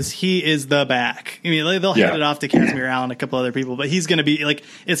 is because he is the back. I mean, they'll hand it off to Casimir Allen and a couple other people, but he's going to be,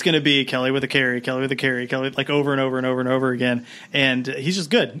 it's going to be Kelly with a carry, Kelly, over and over and over and over again. And he's just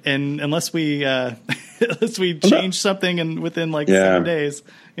good. And unless we change something within 7 days,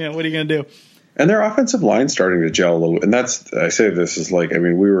 what are you going to do? And their offensive line starting to gel a little. And I say this is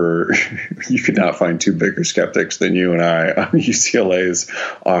you could not find two bigger skeptics than you and I on UCLA's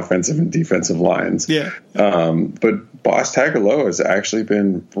offensive and defensive lines. Yeah. But Boss Tagaloa has actually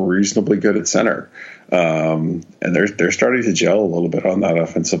been reasonably good at center. And they're starting to gel a little bit on that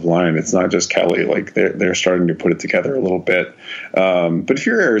offensive line. It's not just Kelly, they're starting to put it together a little bit. But if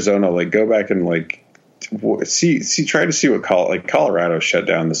you're Arizona, go back and try to see what Colorado shut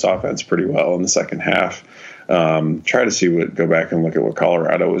down this offense pretty well in the second half. Try to go back and look at what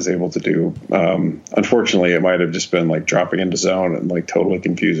Colorado was able to do. Unfortunately, it might have just been dropping into zone and totally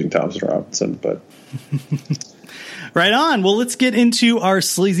confusing Thompson Robinson. But right on. Well, let's get into our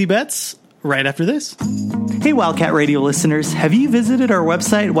sleazy bets right after this. Hey, Wildcat Radio listeners, have you visited our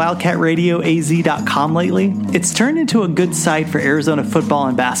website, wildcatradioaz.com lately? It's turned into a good site for Arizona football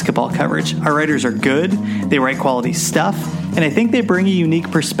and basketball coverage. Our writers are good, they write quality stuff, and I think they bring a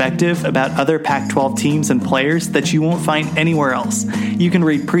unique perspective about other Pac-12 teams and players that you won't find anywhere else. You can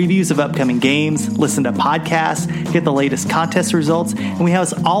read previews of upcoming games, listen to podcasts, get the latest contest results, and we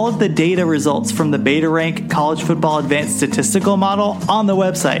house all of the data results from the BetaRank College Football Advanced Statistical Model on the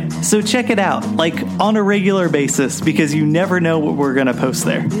website. So check it out, on a regular basis, because you never know what we're going to post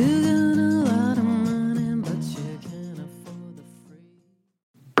there.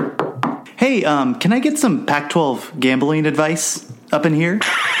 Hey, can I get some Pac-12 gambling advice up in here?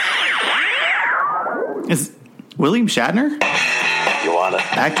 Is William Shatner? You want it?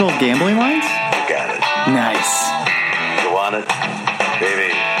 Pac-12 gambling lines? You got it. Nice. You want it?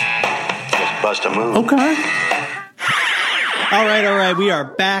 Baby, just bust a move. Okay. All right. We are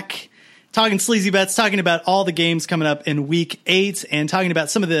back. Talking sleazy bets, talking about all the games coming up in week 8 and talking about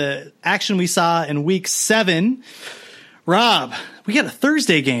some of the action we saw in week 7. Rob, we got a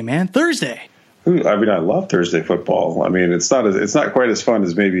Thursday game, man. Thursday. I mean, I love Thursday football. I mean, it's not quite as fun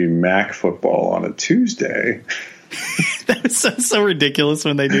as maybe MAC football on a Tuesday. That was so ridiculous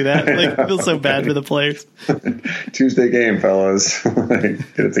when they do that. I feel so bad for the players. Tuesday game, fellas. Get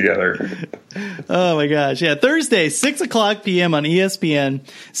it together. Oh, my gosh. Yeah, Thursday, 6:00 p.m. on ESPN.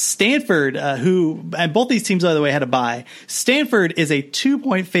 Stanford, and both these teams, by the way, had a bye. Stanford is a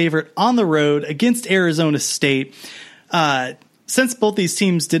 2-point favorite on the road against Arizona State. Since both these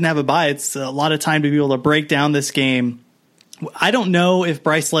teams didn't have a bye, it's a lot of time to be able to break down this game. I don't know if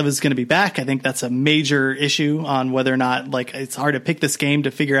Bryce Love is going to be back. I think that's a major issue on whether or not, it's hard to pick this game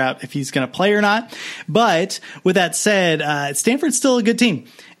to figure out if he's going to play or not. But with that said, Stanford's still a good team.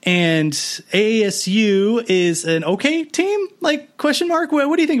 And ASU is an okay team? Question mark?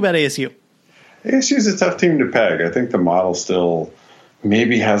 What do you think about ASU? ASU is a tough team to peg. I think the model still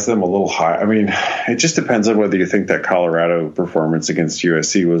maybe has them a little high. I mean, it just depends on whether you think that Colorado performance against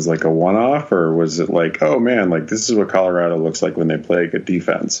USC was like a one-off, or was it like, oh man, like this is what Colorado looks like when they play a good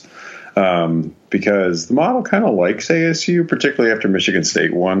defense. Because the model kind of likes ASU, particularly after Michigan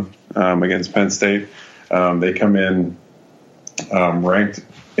State won against Penn State. They come in ranked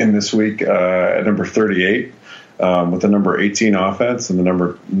in this week at number 38 with the number 18 offense and the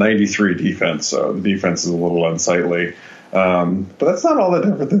number 93 defense. So the defense is a little unsightly. But that's not all that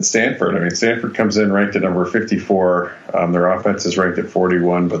different than Stanford. I mean, Stanford comes in ranked at number 54. Their offense is ranked at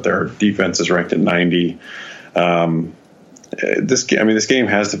 41, but their defense is ranked at 90. This game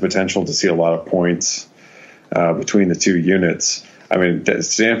has the potential to see a lot of points between the two units. I mean,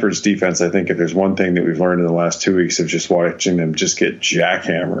 Stanford's defense, I think if there's one thing that we've learned in the last 2 weeks of just watching them just get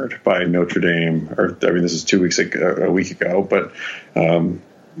jackhammered by Notre Dame, this is 2 weeks ago, a week ago, but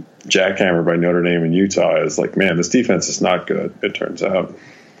jackhammered by Notre Dame and Utah is like, man, this defense is not good, it turns out.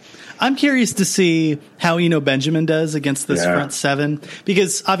 I'm curious to see how Eno Benjamin does against this front seven,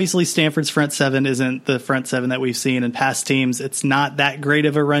 because obviously Stanford's front seven isn't the front seven that we've seen in past teams. It's not that great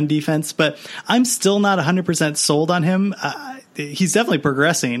of a run defense, but I'm still not 100% sold on him. He's definitely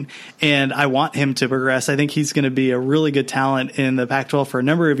progressing, and I want him to progress. I think he's going to be a really good talent in the Pac-12 for a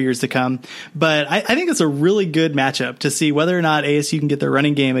number of years to come. But I think it's a really good matchup to see whether or not ASU can get their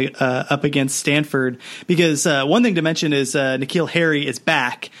running game up against Stanford. Because one thing to mention is N'Keal Harry is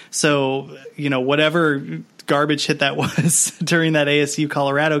back. So, whatever garbage hit that was during that ASU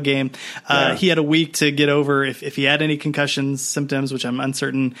Colorado game, he had a week to get over if he had any concussion symptoms, which I'm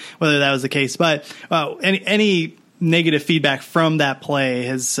uncertain whether that was the case. But any negative feedback from that play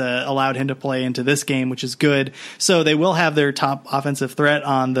has allowed him to play into this game, which is good. So they will have their top offensive threat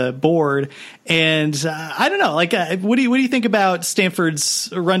on the board. And I don't know, what do you think about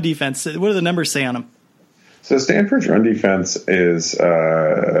Stanford's run defense? What do the numbers say on them? So Stanford's run defense is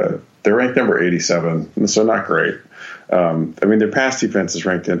they're ranked number 87, so not great. Their pass defense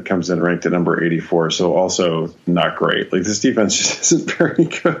comes in ranked at number 84, so also not great. Like, this defense just isn't very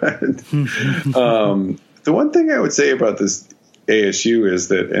good. The one thing I would say about this ASU is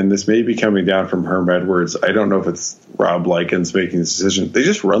that, and this may be coming down from Herm Edwards, I don't know if it's Rob Likens making this decision, they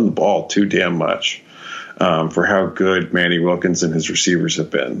just run the ball too damn much for how good Manny Wilkins and his receivers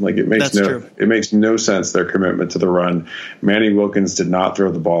have been. Like, it makes no sense, their commitment to the run. Manny Wilkins did not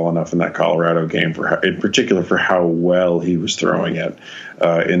throw the ball enough in that Colorado game, in particular for how well he was throwing it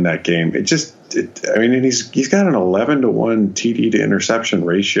in that game. He's got an 11-to-1 TD to interception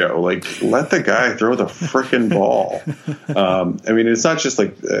ratio. Like, let the guy throw the frickin' ball. It's not just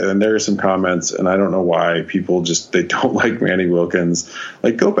like, and there are some comments, and I don't know why people they don't like Manny Wilkins.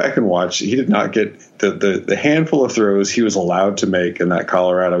 Like, go back and watch. He did not get the handful of throws he was allowed to make in that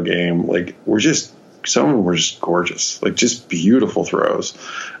Colorado game. Like, some of them were just gorgeous, like just beautiful throws.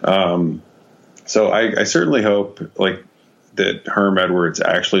 So I certainly hope that Herm Edwards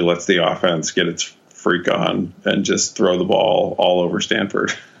actually lets the offense get its freak on and just throw the ball all over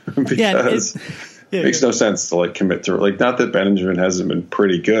Stanford because it makes no sense to commit to it. Not that Benjamin hasn't been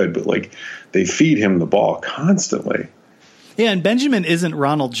pretty good, but they feed him the ball constantly. Yeah, and Benjamin isn't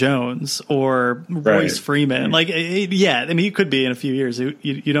Ronald Jones or Royce Freeman. He could be in a few years.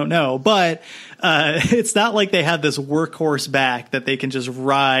 You don't know. But it's not like they have this workhorse back that they can just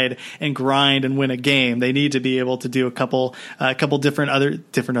ride and grind and win a game. They need to be able to do a couple other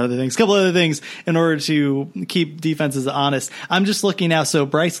things in order to keep defenses honest. I'm just looking now. So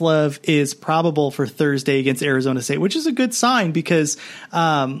Bryce Love is probable for Thursday against Arizona State, which is a good sign because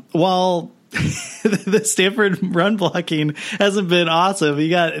while the Stanford run blocking hasn't been awesome,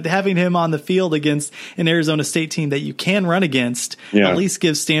 having him on the field against an Arizona State team that you can run against at least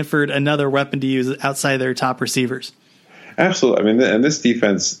gives Stanford another weapon to use outside their top receivers. Absolutely. And this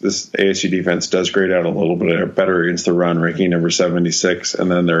ASU defense does grade out a little bit better against the run, ranking number 76,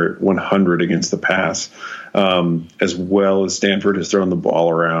 and then they're 100 against the pass. As well as Stanford has thrown the ball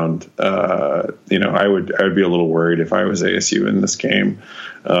around. I would be a little worried if I was ASU in this game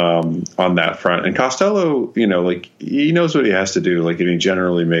on that front. And Costello, he knows what he has to do. And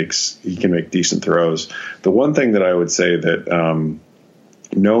he can make decent throws. The one thing that I would say that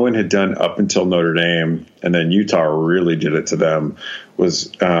no one had done up until Notre Dame, and then Utah really did it to them, was,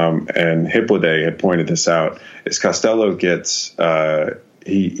 and Hippolyte had pointed this out, is Costello gets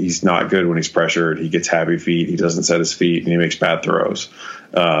he's not good when he's pressured. He gets happy feet. He doesn't set his feet, and he makes bad throws.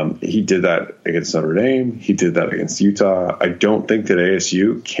 He did that against Notre Dame. He did that against Utah. I don't think that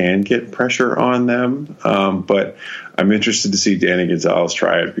ASU can get pressure on them, but I'm interested to see Danny Gonzalez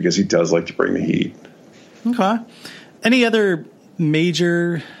try it because he does like to bring the heat. Okay. Any other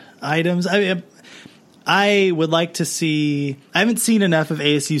major items. I would like to see. I haven't seen enough of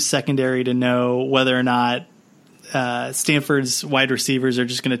ASU's secondary to know whether or not Stanford's wide receivers are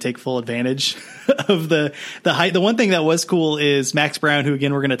just going to take full advantage of the height. The one thing that was cool is Max Brown, who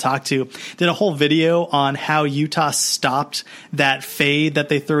again we're going to talk to, did a whole video on how Utah stopped that fade that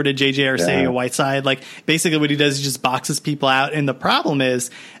they throw to JJ Arcega-Whiteside. Like basically what he does is just boxes people out. And the problem is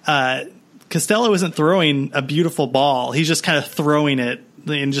Costello isn't throwing a beautiful ball. He's just kind of throwing it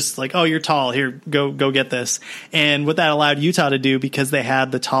and just like, oh, you're tall. Here, go get this. And what that allowed Utah to do, because they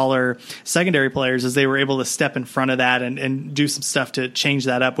had the taller secondary players, is they were able to step in front of that and do some stuff to change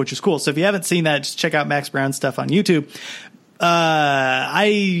that up, which is cool. So if you haven't seen that, just check out Max Brown's stuff on YouTube.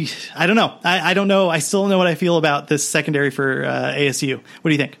 I don't know. I don't know. I still don't know what I feel about this secondary for ASU. What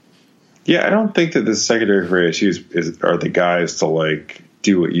do you think? Yeah, I don't think that this secondary for ASU are the guys to like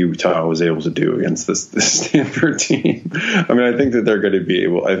do what Utah was able to do against this Stanford team. I mean, I think that they're going to be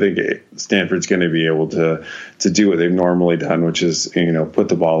able. I think Stanford's going to be able to do what they've normally done, which is put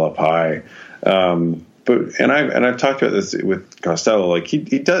the ball up high. But I've talked about this with Costello. Like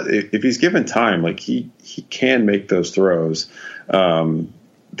he does, if he's given time, like he can make those throws.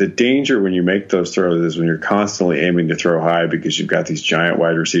 The danger when you make those throws is when you're constantly aiming to throw high because you've got these giant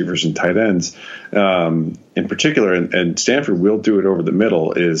wide receivers and tight ends, in particular, and Stanford will do it over the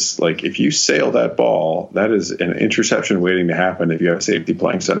middle, is like if you sail that ball, that is an interception waiting to happen if you have a safety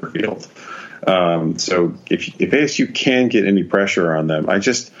playing center field. So if ASU can get any pressure on them, I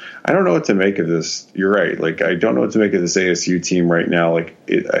don't know what to make of this. You're right. Like, I don't know what to make of this ASU team right now. Like,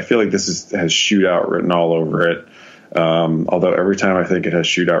 I feel like this has shootout written all over it. Although every time I think it has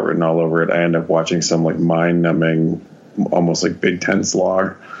shootout written all over it, I end up watching some like mind-numbing, almost like Big Ten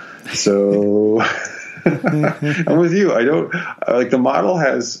slog. So I'm with you. I don't like the model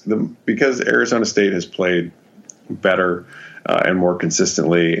because Arizona State has played better and more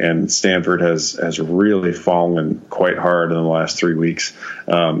consistently, and Stanford has really fallen quite hard in the last 3 weeks.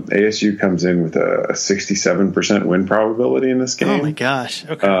 ASU comes in with a 67% win probability in this game. Oh my gosh!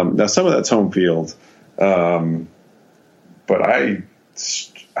 Okay. Now some of that's home field. But I'm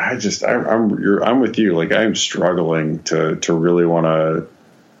with you. Like, I'm struggling to really want to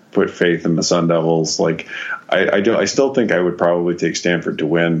put faith in the Sun Devils. Like, I still think I would probably take Stanford to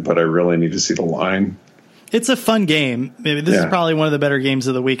win, but I really need to see the line. It's a fun game. This is probably one of the better games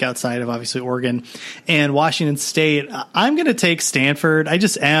of the week outside of obviously Oregon and Washington State. I'm going to take Stanford. I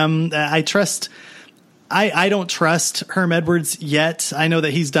just am. I don't trust Herm Edwards yet. I know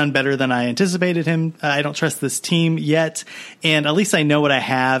that he's done better than I anticipated him. I don't trust this team yet. And at least I know what I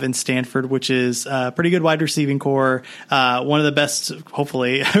have in Stanford, which is a pretty good wide receiving core. One of the best,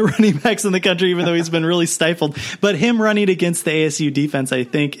 hopefully, running backs in the country, even though he's been really stifled. But him running against the ASU defense, I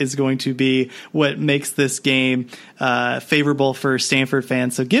think, is going to be what makes this game favorable for Stanford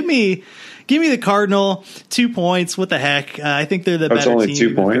fans. So give me the Cardinal 2 points. What the heck? I think they're the better team. It's only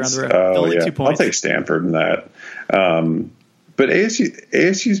 2 points. Only 2 points. I'll take Stanford in that. But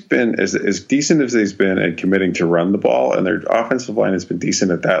ASU's been as decent as they've been at committing to run the ball, and their offensive line has been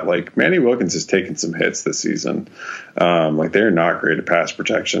decent at that. Like, Manny Wilkins has taken some hits this season. Like, they're not great at pass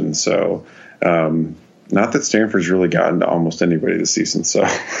protection. So, not that Stanford's really gotten to almost anybody this season. So,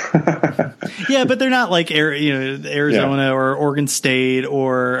 yeah, but they're not like Arizona or Oregon State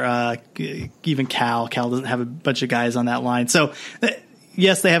or even Cal. Cal doesn't have a bunch of guys on that line. So,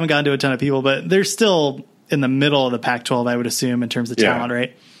 yes, they haven't gotten to a ton of people, but they're still in the middle of the Pac-12, I would assume, in terms of talent,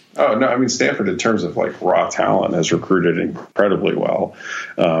 right? Oh, no, I mean, Stanford, in terms of like raw talent, has recruited incredibly well.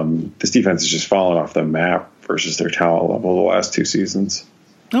 This defense has just fallen off the map versus their talent level the last 2 seasons.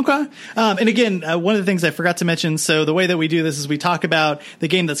 Okay. And again, one of the things I forgot to mention, so the way that we do this is we talk about the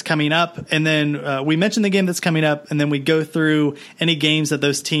game that's coming up, and then we mention the game that's coming up, and then we go through any games that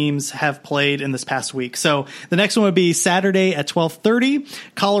those teams have played in this past week. So the next one would be Saturday at 12:30.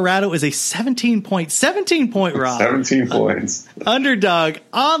 Colorado is a 17 point Rob. 17 points. Underdog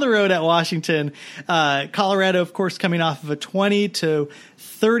on the road at Washington. Colorado, of course, coming off of a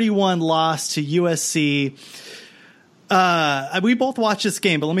 20-31 loss to USC. We both watched this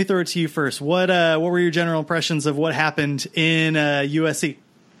game, but let me throw it to you first. What were your general impressions of what happened in USC?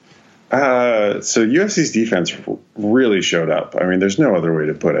 So USC's defense really showed up. I mean, there's no other way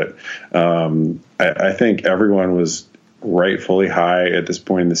to put it. I think everyone was rightfully high at this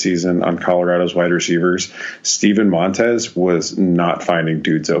point in the season on Colorado's wide receivers. Steven Montez was not finding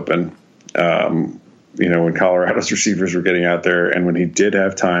dudes open. When Colorado's receivers were getting out there, and when he did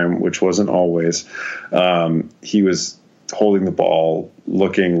have time, which wasn't always, he was holding the ball,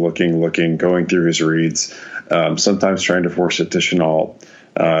 looking, going through his reads, sometimes trying to force it to Chenault.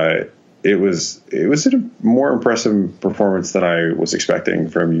 it was a more impressive performance than I was expecting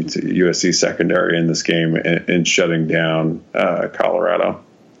from USC secondary in this game in shutting down Colorado.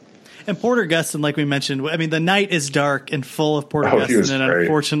 And Porter Gustin, like we mentioned, I mean, the night is dark and full of Porter Gustin, and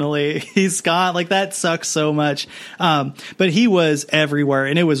unfortunately, he's gone. Like, that sucks so much. But he was everywhere,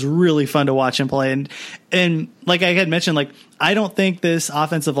 and it was really fun to watch him play. And like I had mentioned, like, I don't think this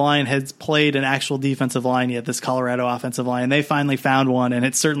offensive line has played an actual defensive line yet, this Colorado offensive line. They finally found one, and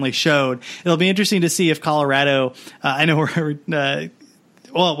it certainly showed. It'll be interesting to see if Colorado, I know we're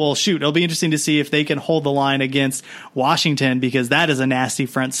well, shoot, it'll be interesting to see if they can hold the line against Washington, because that is a nasty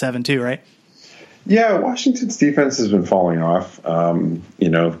front seven too, right? Yeah, Washington's defense has been falling off.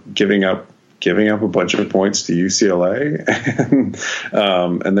 Giving up a bunch of points to UCLA,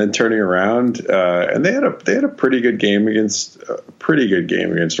 and then turning around. And they had a pretty good game against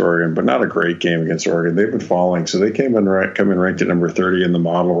Oregon, but not a great game against Oregon. They've been falling, so they come in ranked at number 30 in the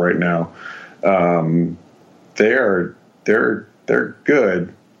model right now. They're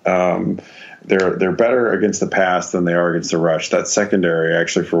good. They're better against the pass than they are against the rush. That secondary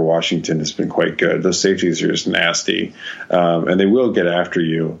actually for Washington has been quite good. Those safeties are just nasty, and they will get after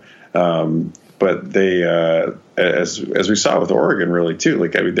you. But they, as we saw with Oregon, really too.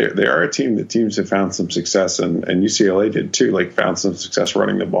 Like, I mean, they are a team that teams have found some success, and UCLA did too. Like, found some success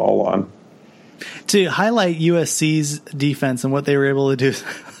running the ball on. To highlight USC's defense and what they were able to do,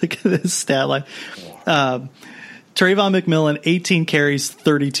 look at this stat line. Trayvon McMillan, 18 carries,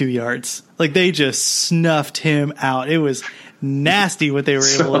 32 yards. Like, they just snuffed him out. It was nasty what they were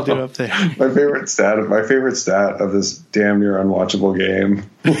able to do up there. My favorite stat of this damn near unwatchable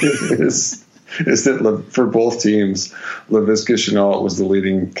game is that for both teams, Laviska Shenault was the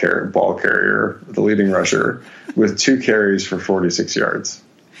leading ball carrier, the leading rusher, with 2 carries for 46 yards.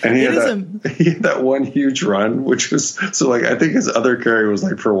 And he had that one huge run, which was I think his other carry was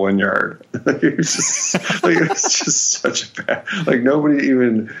like for 1 yard. It was just such a bad, like, nobody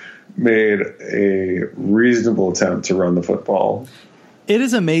even made a reasonable attempt to run the football. It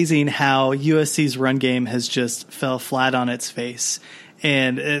is amazing how USC's run game has just fell flat on its face.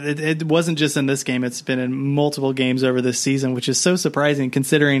 And it wasn't just in this game. It's been in multiple games over this season, which is so surprising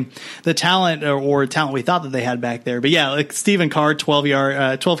considering the talent or talent we thought that they had back there. But yeah, like Stephen Carr, 12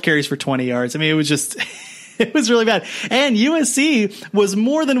 carries for 20 yards. I mean, it was just, it was really bad. And USC was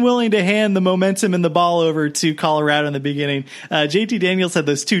more than willing to hand the momentum and the ball over to Colorado in the beginning. JT Daniels had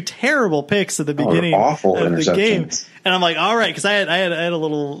those 2 terrible picks at the beginning of the game. And I'm like, all right, because I had a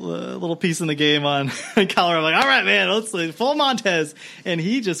little piece in the game on Colorado. I'm like, all right, man, let's full Montez, and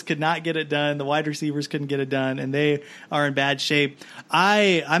he just could not get it done. The wide receivers couldn't get it done, and they are in bad shape.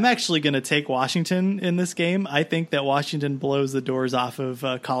 I'm actually going to take Washington in this game. I think that Washington blows the doors off of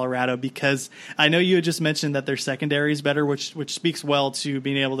Colorado, because I know you had just mentioned that their secondary is better, which speaks well to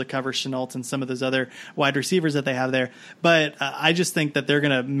being able to cover Shenault and some of those other wide receivers that they have there. But I just think that they're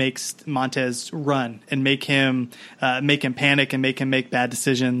going to make Montez run and make him panic and make him make bad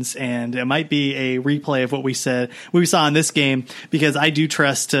decisions. And it might be a replay of what we saw in this game, because I do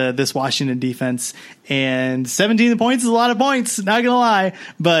trust this Washington defense, and 17 points is a lot of points, not gonna lie,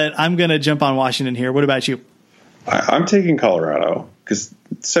 but I'm gonna jump on Washington here. What about you? I'm taking Colorado, because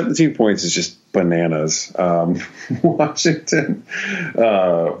 17 points is just bananas.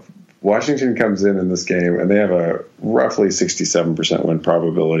 Washington comes in this game, and they have a roughly 67% win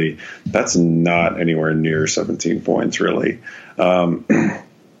probability. That's not anywhere near 17 points, really. The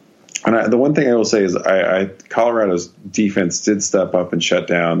one thing I will say is Colorado's defense did step up and shut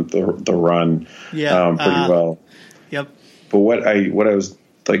down the run pretty well. Yep. But what I was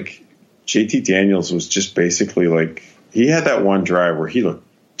like, JT Daniels was just basically like, he had that one drive where he looked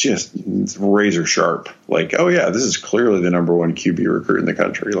just razor sharp. Like, oh yeah, this is clearly the number 1 QB recruit in the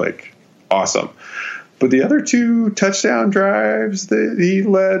country. Like, awesome. But the other 2 touchdown drives that he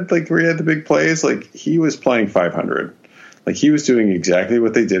led, like where he had the big plays, like he was playing 500. Like, he was doing exactly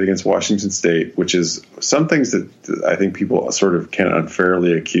what they did against Washington State, which is some things that I think people sort of can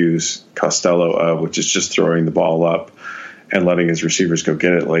unfairly accuse Costello of, which is just throwing the ball up and letting his receivers go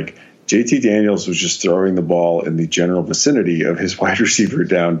get it. Like, JT Daniels was just throwing the ball in the general vicinity of his wide receiver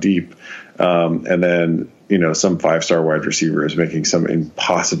down deep. And then, some 5-star wide receiver is making some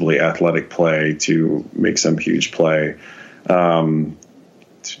impossibly athletic play to make some huge play.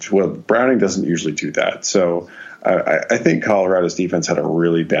 Well, Browning doesn't usually do that. So I think Colorado's defense had a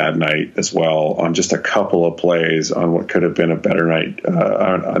really bad night as well on just a couple of plays on what could have been a better night.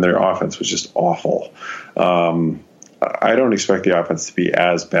 On their offense was just awful. I don't expect the offense to be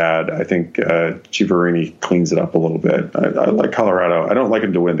as bad. I think Chiaverini cleans it up a little bit. I like Colorado. I don't like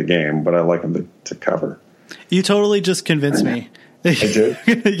him to win the game, but I like him to cover. You totally just convinced me. I did.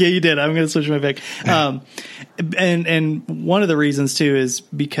 Yeah, you did. I'm going to switch my pick. And one of the reasons too is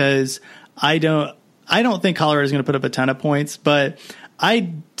because I don't think Colorado is going to put up a ton of points, but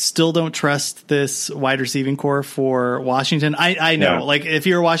I still don't trust this wide receiving core for Washington. I know, like, if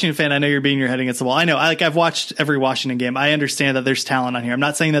you're a Washington fan, I know you're beating your head against the wall. I know, I've watched every Washington game. I understand that there's talent on here. I'm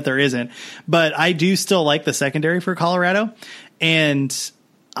not saying that there isn't, but I do still like the secondary for Colorado. And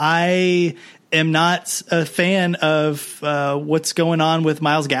I am not a fan of what's going on with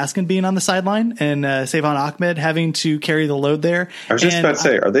Myles Gaskin being on the sideline and Savon Ahmed having to carry the load there. I was just about to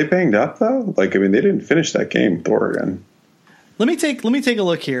say, are they banged up though? Like, I mean, they didn't finish that game with Oregon. Let me take a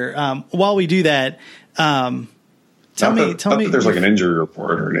look here. While we do that, tell me. That there's like an injury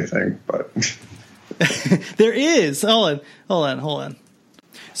report or anything, but there is. Hold on.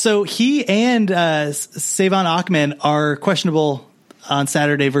 So he and Savon Ahmed are questionable on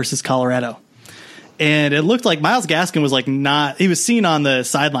Saturday versus Colorado. And it looked like Myles Gaskin was he was seen on the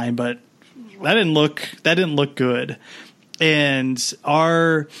sideline, but that didn't look good. And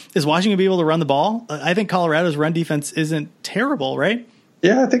is Washington be able to run the ball? I think Colorado's run defense isn't terrible, right?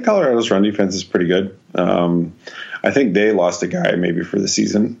 Yeah, I think Colorado's run defense is pretty good. I think they lost a guy maybe for the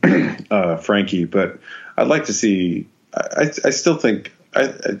season, Frankie, but I'd like to see, I still think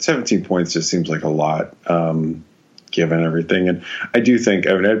 17 points just seems like a lot, given everything. And I do think,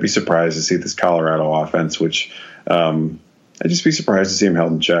 I'd be surprised to see this Colorado offense, which I'd just be surprised to see him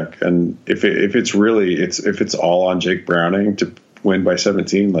held in check. And if it's all on Jake Browning to win by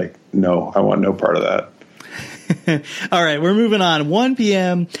 17, like, no, I want no part of that. All right, we're moving on. 1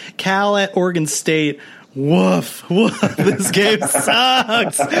 p.m. Cal at Oregon State. Woof. This game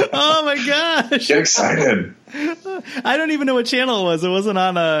sucks. Oh my gosh. Get excited. I don't even know what channel it was. It wasn't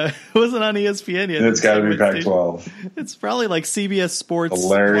on ESPN yet. It's got to be Pac-12. It's probably like CBS Sports.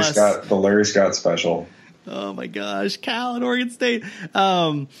 The Larry Scott special. Oh my gosh, Cal and Oregon State.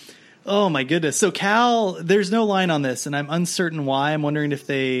 Oh my goodness. So Cal, there's no line on this, and I'm uncertain why. I'm wondering if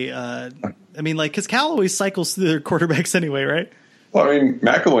they, because Cal always cycles through their quarterbacks anyway, right? Well, I mean,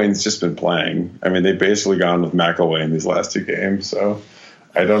 McElwain's just been playing. I mean, they've basically gone with McElwain in these last two games, so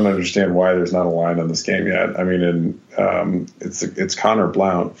I don't understand why there's not a line on this game yet. I mean, it's Connor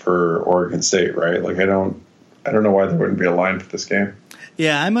Blount for Oregon State, right? Like, I don't know why there wouldn't be a line for this game.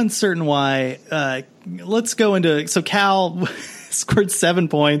 Yeah, I'm uncertain why. Let's go into – so Cal scored 7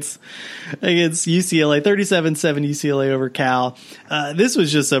 points against UCLA, 37-7 UCLA over Cal. This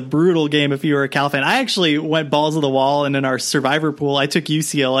was just a brutal game if you were a Cal fan. I actually went balls to the wall, and in our survivor pool, I took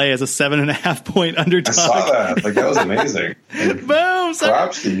UCLA as a 7.5-point underdog. I saw that. Like, that was amazing. Like, boom!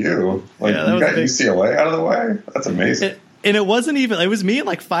 Props to you. Like, you got UCLA out of the way? That's amazing. And it wasn't even, it was me and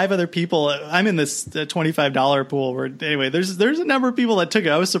like 5 other people. I'm in this $25 pool where, anyway, there's a number of people that took it.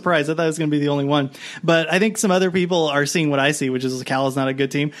 I was surprised. I thought I was going to be the only one. But I think some other people are seeing what I see, which is Cal is not a good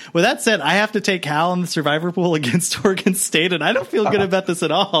team. With that said, I have to take Cal in the survivor pool against Oregon State, and I don't feel good about this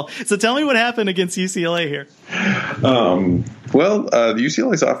at all. So tell me what happened against UCLA here. The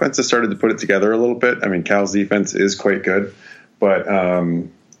UCLA's offense has started to put it together a little bit. I mean, Cal's defense is quite good, but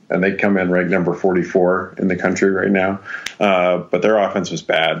and they come in ranked number 44 in the country right now. But their offense was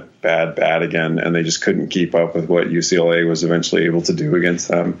bad again, and they just couldn't keep up with what UCLA was eventually able to do against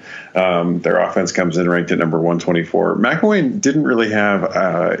them. Their offense comes in ranked at number 124. McElwain didn't really have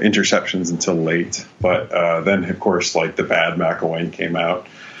interceptions until late, but then, of course, like the bad McElwain came out,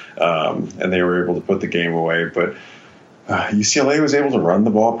 and they were able to put the game away. But UCLA was able to run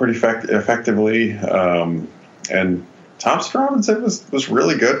the ball pretty effectively, and Thompson Robinson was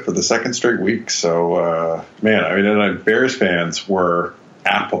really good for the second straight week. So, and Bears fans were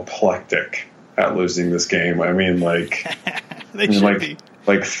apoplectic at losing this game. I mean, like,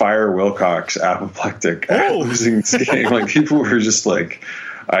 like Fire Wilcox apoplectic at losing this game. Like, people were just like,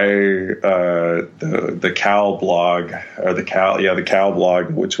 the Cal blog, or the Cal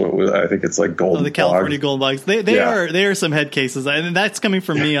blog, which one was, I think it's like Golden the California Golden Blogs. They are some head cases, and that's coming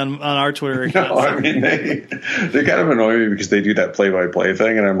from me on our Twitter account. No, I mean, they kind of annoy me because they do that play-by-play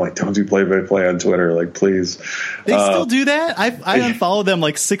thing, and I'm like, don't do play-by-play on Twitter, like, please. They still do that? I unfollowed them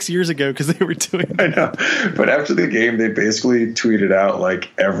like 6 years ago because they were doing that. I know, but after the game, they basically tweeted out like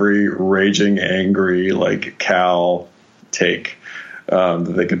every raging, angry, like, Cal take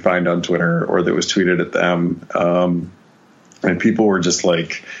that they could find on Twitter or that was tweeted at them. And people were just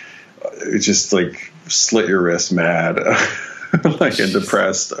like slit your wrist mad, like, and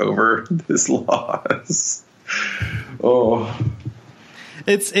depressed over this loss. Oh,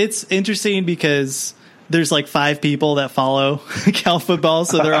 it's interesting because there's like 5 people that follow Cal football,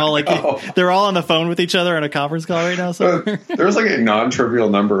 so they're all like they're all on the phone with each other on a conference call right now. So there was like a non-trivial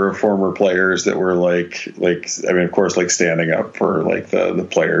number of former players that were like I mean, of course, like standing up for like the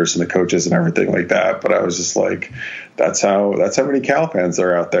players and the coaches and everything like that. But I was just like, that's how many Cal fans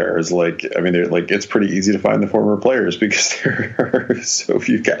are out there. Is like, I mean, they're like, it's pretty easy to find the former players because there are so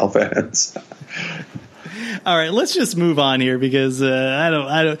few Cal fans. All right, let's just move on here because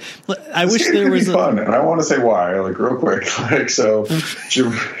I wish there was fun, and I want to say why, like real quick, like so.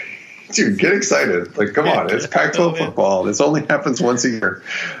 Dude, get excited! Like, come on, it's Pac-12 football. This only happens once a year.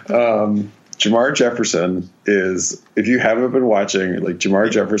 Jamar Jefferson is, if you haven't been watching, like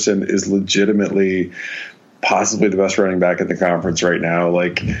Jamar Jefferson is legitimately possibly the best running back in the conference right now.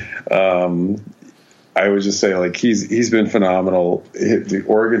 Like, I would just say, like, he's been phenomenal. The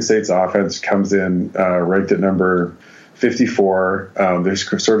Oregon State's offense comes in ranked at number 54. They're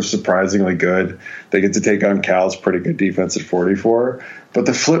sort of surprisingly good. They get to take on Cal's pretty good defense at 44. But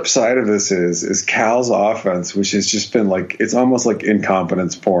the flip side of this is Cal's offense, which has just been like, it's almost like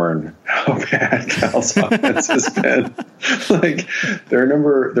incompetence porn. How bad Cal's offense has been. Like, they were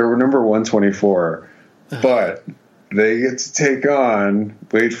number 124, but they get to take on,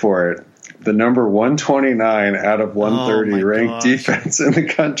 wait for it, the number 129 out of 130 ranked defense in the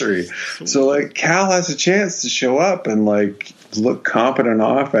country. So like Cal has a chance to show up and like look competent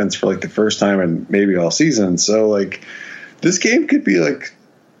on offense for like the first time in maybe all season. So like this game could be like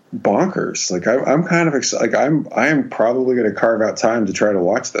bonkers. Like I'm kind of excited. Like I am probably going to carve out time to try to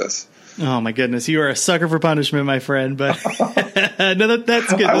watch this. Oh my goodness, you are a sucker for punishment, my friend. But no,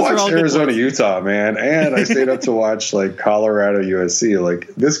 that's good. I watched Arizona, Utah, man, and I stayed up to watch like Colorado, USC.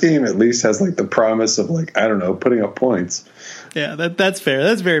 Like this game at least has like the promise of like, I don't know, putting up points. Yeah, that's fair.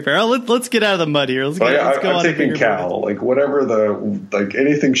 That's very fair. Let's get out of the mud here. Let's go I'm on taking Cal. Like whatever like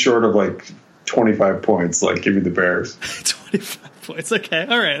anything short of like 25 points. Like give me the Bears. 25 points. Okay.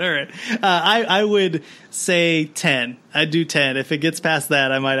 All right. I would say 10. I'd do 10. If it gets past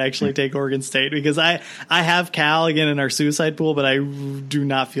that, I might actually take Oregon State because I have Cal again in our suicide pool, but I do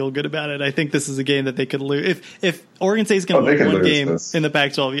not feel good about it. I think this is a game that they could lose. If Oregon State's going to win one game in the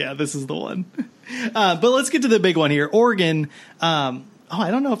Pac-12, yeah, this is the one. But let's get to the big one here. Oregon, I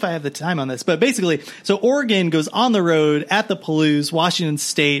don't know if I have the time on this, but basically, so Oregon goes on the road at the Palouse, Washington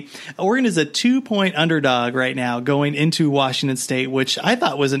State. Oregon is a 2-point underdog right now going into Washington State, which I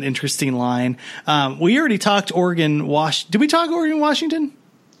thought was an interesting line. We already talked Oregon, Did we talk Oregon, Washington?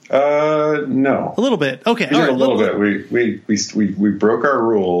 No. A little bit. Okay. We did a little bit. We broke our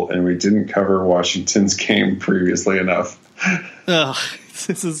rule and we didn't cover Washington's game previously enough.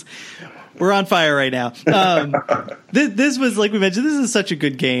 We're on fire right now. This was, like we mentioned, this is such a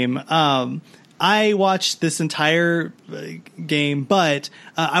good game. I watched this entire game, but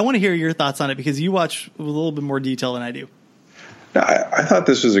I want to hear your thoughts on it because you watch with a little bit more detail than I do. I thought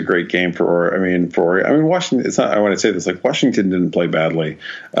this was a great game for Oregon. Washington. It's not. I want to say this. Like Washington didn't play badly.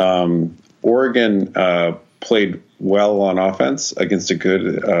 Oregon played well on offense against a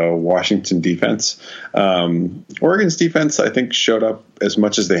good Washington defense. Oregon's defense, I think, showed up as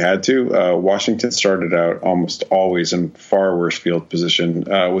much as they had to. Washington started out almost always in far worse field position,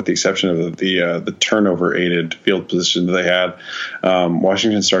 with the exception of the turnover-aided field position that they had.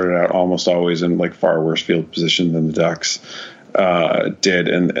 Washington started out almost always in like far worse field position than the Ducks did,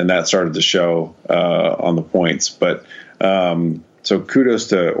 and that started to show on the points. But so kudos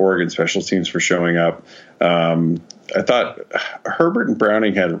to Oregon special teams for showing up. I thought Herbert and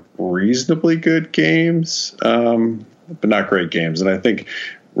Browning had reasonably good games, but not great games. And I think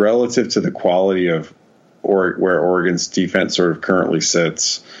relative to the quality of where Oregon's defense sort of currently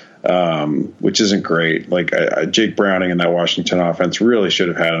sits, which isn't great. Like Jake Browning and that Washington offense really should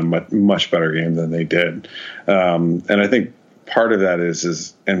have had a much better game than they did. And I think part of that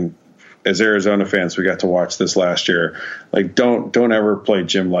is as Arizona fans, we got to watch this last year. Like, don't ever play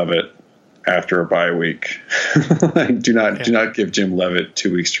Jim Leavitt after a bye week. do not give Jim Leavitt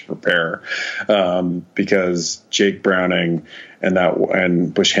 2 weeks to prepare, because Jake Browning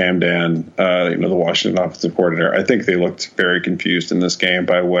and Bush Hamdan, the Washington offensive coordinator, I think they looked very confused in this game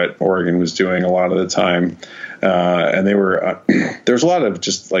by what Oregon was doing a lot of the time, and they were there was a lot of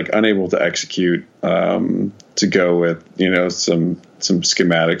just like unable to execute to go with some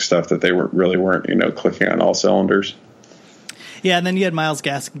schematic stuff that they weren't clicking on all cylinders. Yeah, and then you had Myles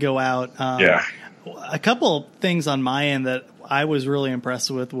Gaskin go out. A couple things on my end that I was really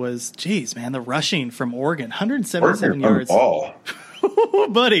impressed with was, geez, man, the rushing from Oregon, 177 yards. Ball.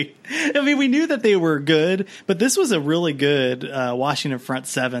 Buddy. I mean, we knew that they were good, but this was a really good Washington front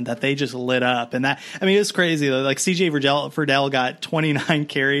seven that they just lit up. And that, I mean, it was crazy. Like CJ Verdell got 29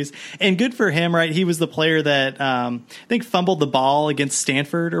 carries, and good for him, right? He was the player that I think fumbled the ball against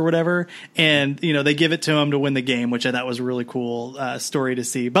Stanford or whatever. And, they give it to him to win the game, which I thought was a really cool story to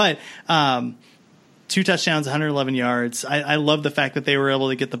see. But 2 touchdowns, 111 yards. I love the fact that they were able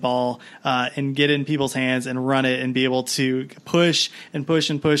to get the ball and get in people's hands and run it and be able to push and push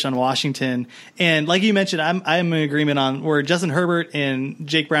and push on Washington. And like you mentioned, I'm in agreement on where Justin Herbert and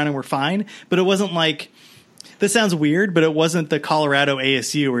Jake Browning were fine, but it wasn't like, this sounds weird, but it wasn't the Colorado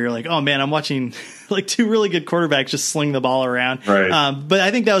ASU where you're like, oh man, I'm watching like 2 really good quarterbacks just sling the ball around. Right. But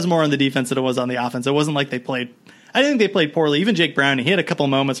I think that was more on the defense than it was on the offense. It wasn't like they played. I didn't think they played poorly. Even Jake Browning, he had a couple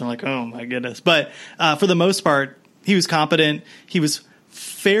moments. I'm like, oh my goodness. But for the most part, he was competent. He was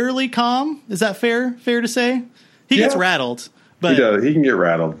fairly calm. Is that fair? Fair to say? He gets rattled, but he does. He can get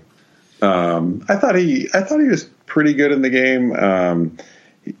rattled. I thought he was pretty good in the game.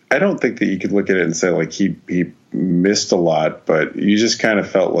 I don't think that you could look at it and say like he missed a lot, but you just kind of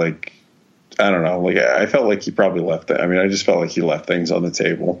felt like, I don't know. Like I felt like he probably left it. I mean, I just felt like he left things on the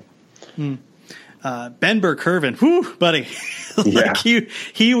table. Ben Burr-Kirven, whoo, buddy. Like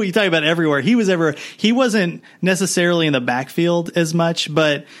you talk about everywhere. He wasn't necessarily in the backfield as much,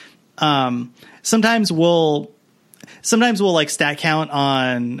 but sometimes we'll like stat count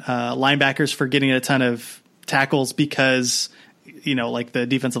on linebackers for getting a ton of tackles because like the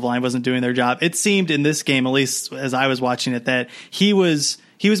defensive line wasn't doing their job. It seemed in this game, at least as I was watching it, that he was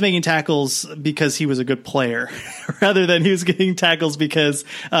making tackles because he was a good player rather than he was getting tackles because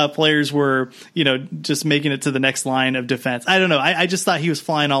players were, just making it to the next line of defense. I don't know. I just thought he was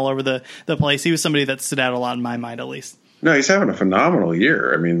flying all over the place. He was somebody that stood out a lot in my mind, at least. No, he's having a phenomenal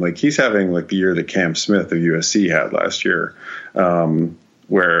year. I mean, like he's having like the year that Cam Smith of USC had last year,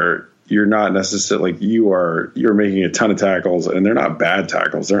 where you're not necessarily like you're making a ton of tackles, and they're not bad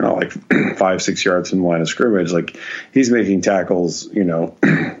tackles. They're not like 5-6 yards from the line of scrimmage. Like he's making tackles, 3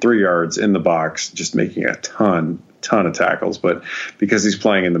 yards in the box, just making a ton of tackles. But because he's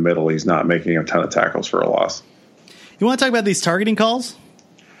playing in the middle, he's not making a ton of tackles for a loss. You want to talk about these targeting calls?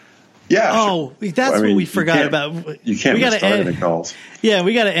 Yeah. Oh, sure. that's what we forgot about. You can't miss targeting calls. Yeah,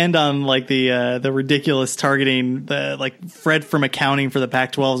 we got to end on like the ridiculous targeting. The like Fred from accounting for the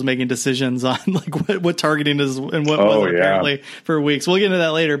Pac-12 is making decisions on like what targeting is and what wasn't apparently for weeks. We'll get into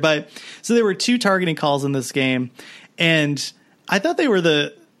that later. But so there were 2 targeting calls in this game, and I thought they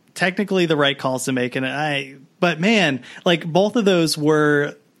were technically the right calls to make. But man, like both of those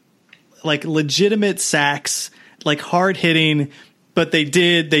were like legitimate sacks, like hard hitting. But they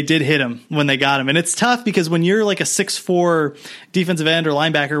did hit him when they got him. And it's tough because when you're like a 6'4" defensive end or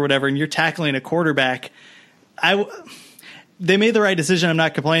linebacker or whatever, and you're tackling a quarterback, they made the right decision. I'm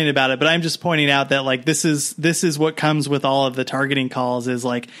not complaining about it, but I'm just pointing out that like this is what comes with all of the targeting calls is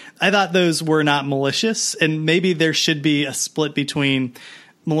like, I thought those were not malicious, and maybe there should be a split between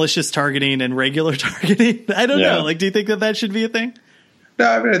malicious targeting and regular targeting. I don't know. Like, do you think that should be a thing? No,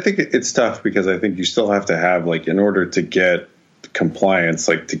 I mean, I think it's tough because I think you still have to have like, in order to get compliance,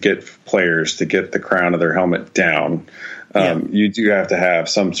 like to get players to get the crown of their helmet down, you do have to have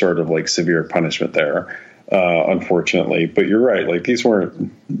some sort of like severe punishment there, unfortunately. But you're right, like this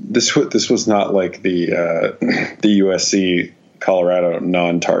was not like the USC Colorado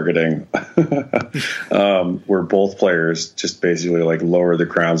non-targeting where both players just basically like lower the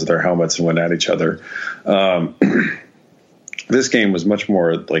crowns of their helmets and went at each other. This game was much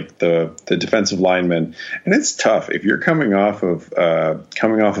more like the defensive lineman, and it's tough if you're coming off of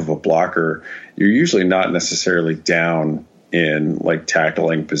a blocker. You're usually not necessarily down in like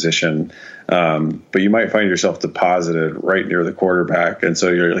tackling position, but you might find yourself deposited right near the quarterback, and so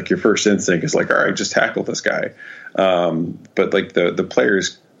you're like your first instinct is like, all right, just tackle this guy. But like the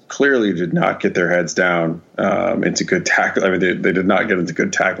players clearly did not get their heads down into good tackle. I mean, they did not get into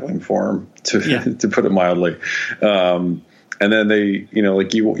good tackling form to put it mildly. And then they,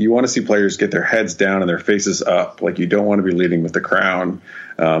 like you want to see players get their heads down and their faces up. Like you don't want to be leading with the crown.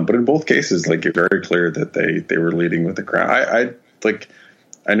 But in both cases, like it's very clear that they were leading with the crown.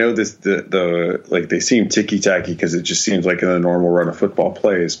 I know this, they seem ticky tacky because it just seems like in a normal run of football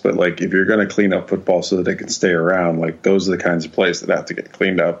plays. But like, if you're going to clean up football so that they can stay around, like those are the kinds of plays that have to get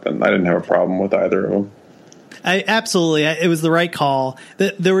cleaned up. And I didn't have a problem with either of them. Absolutely. It was the right call.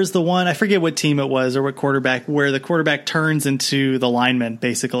 There was the one, I forget what team it was or what quarterback, where the quarterback turns into the lineman,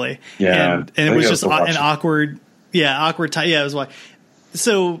 basically. Yeah. And it was just an awkward time. Yeah, it was like,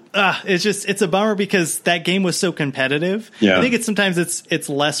 it's a bummer because that game was so competitive. Yeah. I think sometimes it's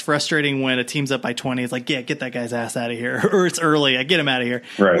less frustrating when a team's up by 20. It's like, yeah, get that guy's ass out of here, or it's early, I get him out of here.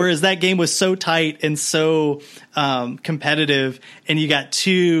 Right. Whereas that game was so tight and so competitive, and you got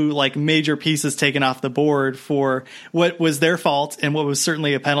two like major pieces taken off the board for what was their fault and what was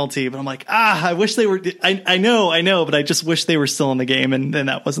certainly a penalty. But I'm like, I wish they were. I know, but I just wish they were still in the game, and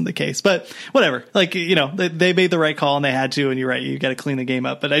that wasn't the case. But whatever, like they made the right call and they had to, and you're right, you got to clean the game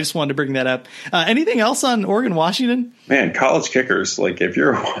up. But I just wanted to bring that up. Anything else on Oregon Washington? Man, college kickers, like if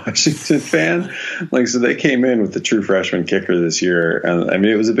you're a Washington fan, like so they came in with the true freshman kicker this year, and I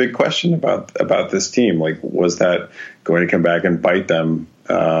mean it was a big question about this team. Like, was that going to come back and bite them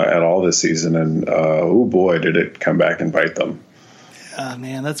at all this season? And oh boy, did it come back and bite them.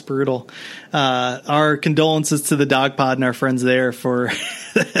 Man, that's brutal. Our condolences to the dog pod and our friends there for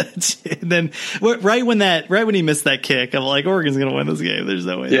that. And then right when he missed that kick, I'm like, Oregon's going to win this game. There's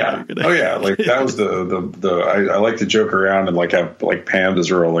no way. Yeah. Oh yeah. Like that was I like to joke around and like have like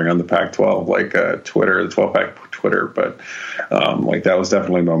pandas rolling on the Pac-12, like Twitter, the 12-pack Twitter. But like that was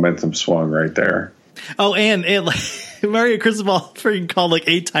definitely momentum swung right there. Oh, and like Mario Cristobal freaking called like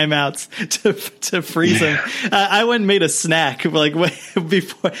 8 timeouts to freeze him. I went and made a snack like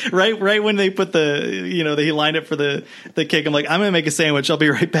before, right when they put he lined up for the kick. I'm like, I'm gonna make a sandwich. I'll be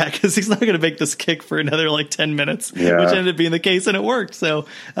right back because he's not gonna make this kick for another like 10 minutes, which ended up being the case, and it worked. So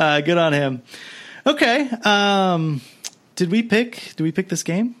good on him. Okay, did we pick this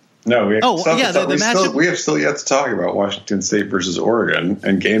game? No, we have the matchup. We have still yet to talk about Washington State versus Oregon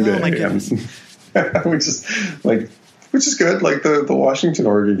and game day. Oh my goodness. which is good. Like the Washington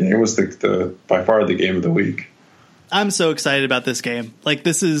Oregon game was the by far the game of the week. I'm so excited about this game. Like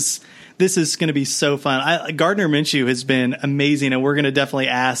this is going to be so fun. Gardner Minshew has been amazing, and we're going to definitely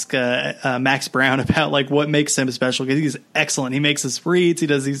ask Max Brown about like what makes him special because he's excellent. He makes his reads. He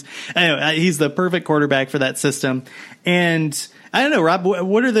does these. Anyway, he's the perfect quarterback for that system. And I don't know, Rob.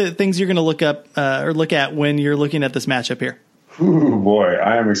 What are the things you're going to look up or look at when you're looking at this matchup here? Ooh, boy,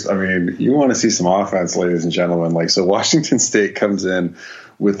 I mean, you want to see some offense, ladies and gentlemen. Like, so Washington State comes in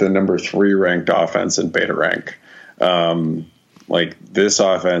with the number 3 ranked offense in beta rank. Like this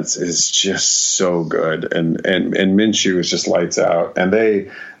offense is just so good, and Minshew is just lights out, and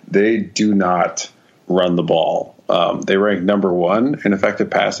they do not run the ball. They rank number 1 in effective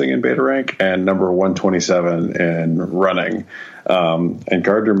passing in beta rank and number 127 in running. And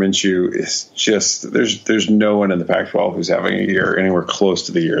Gardner Minshew is just there's no one in the Pac-12 who's having a year anywhere close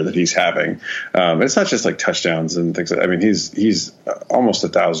to the year that he's having. It's not just like touchdowns and things. I mean, he's almost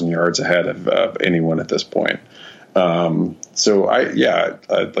 1,000 yards ahead of anyone at this point. So I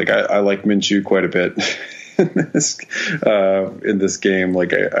like Minshew quite a bit in this game.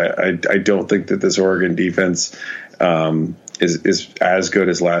 Like I don't think that this Oregon defense is as good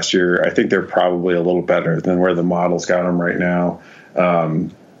as last year. I think they're probably a little better than where the models got them right now,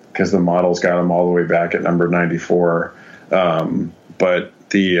 because the models got them all the way back at number 94. But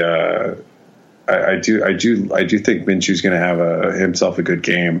I do think Minshew's going to have himself a good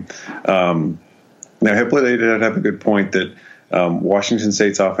game. Now, Hippolyte did have a good point that Washington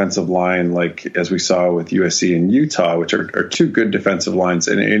State's offensive line, like as we saw with USC and Utah, which are 2 good defensive lines,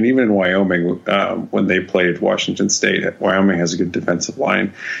 and even in Wyoming, when they played Washington State, Wyoming has a good defensive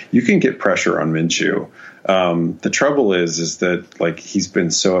line. You can get pressure on Minshew. The trouble is that like he's been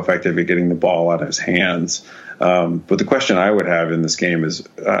so effective at getting the ball out of his hands. But the question I would have in this game is,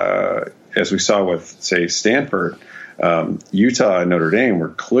 as we saw with, say, Stanford, Utah and Notre Dame were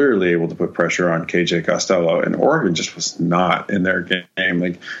clearly able to put pressure on KJ Costello, and Oregon just was not in their game.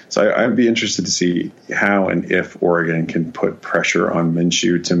 Like, so I'd be interested to see how and if Oregon can put pressure on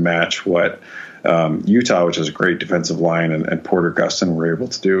Minshew to match what Utah, which is a great defensive line, and Porter Gustin were able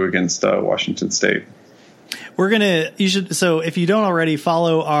to do against Washington State. So if you don't already,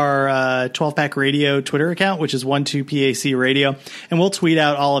 follow our 12-Pack Radio Twitter account, which is 12PAC Radio, and we'll tweet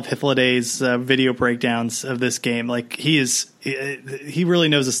out all of Hippolyte's video breakdowns of this game. Like he really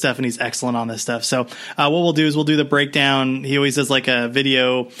knows his stuff, and he's excellent on this stuff. So what we'll do is we'll do the breakdown. He always does like a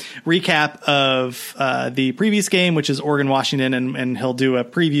video recap of the previous game, which is Oregon-Washington, and he'll do a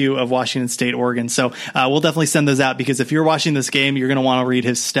preview of Washington State-Oregon. So we'll definitely send those out, because if you're watching this game, you're going to want to read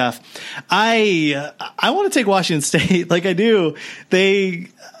his stuff. I want to take Washington State. Like I do.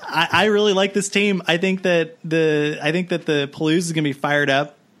 I really like this team. I think that the Palouse is going to be fired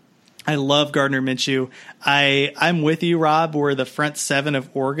up. I love Gardner Minshew. I'm with you, Rob, where the front 7 of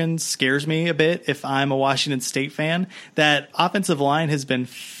Oregon scares me a bit if I'm a Washington State fan. That offensive line has been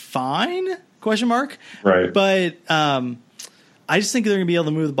fine, ? Right. But I just think they're going to be able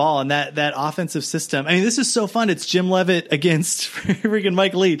to move the ball, and that offensive system. I mean, this is so fun. It's Jim Leavitt against freaking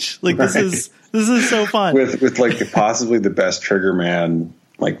Mike Leach. Like this is so fun with like possibly the best trigger man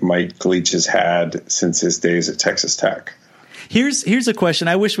like Mike Leach has had since his days at Texas Tech. Here's a question.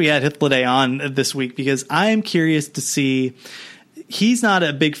 I wish we had Hythloday on this week because I am curious to see. He's not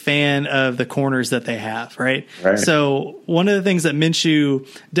a big fan of the corners that they have, right? So one of the things that Minshew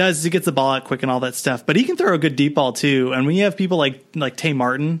does is he gets the ball out quick and all that stuff, but he can throw a good deep ball too. And when you have people like Tay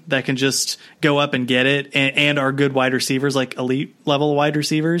Martin that can just go up and get it and are good wide receivers, like elite level wide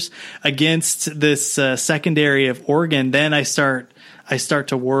receivers against this secondary of Oregon, then I start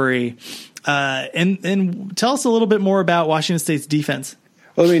to worry. And tell us a little bit more about Washington State's defense.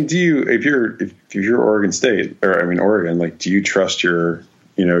 Well, I mean, if you're Oregon State, or I mean Oregon, like, do you trust your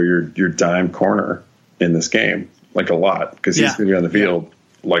dime corner in this game like a lot because he's going to be on the field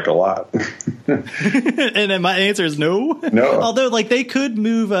like a lot? And then my answer is no. No. Although like they could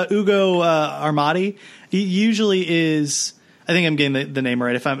move Ugo Amadi. He usually is. I think I'm getting the name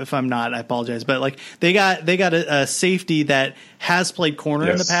right. If I'm not, I apologize. But like they got a safety that has played corner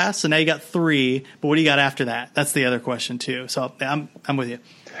in the past, so now you got 3. But what do you got after that? That's the other question too. So I'm with you.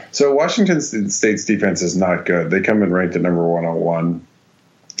 So Washington State's defense is not good. They come in ranked at number 101.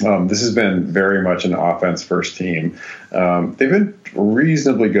 This has been very much an offense first team. They've been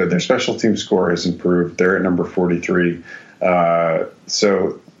reasonably good. Their special team score has improved. They're at number 43.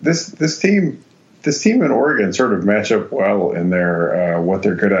 So this team in Oregon sort of match up well in their what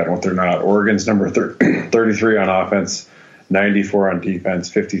they're good at and what they're not. Oregon's number 33 on offense, 94 on defense,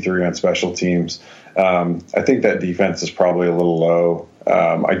 53 on special teams. I think that defense is probably a little low.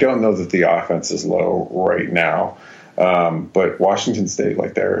 I don't know that the offense is low right now, but Washington State,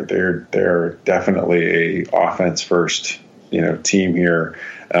 like they're definitely a offense first team here,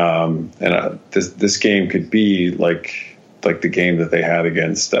 and this game could be like the game that they had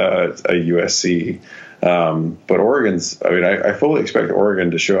against a USC. But Oregon's, I fully expect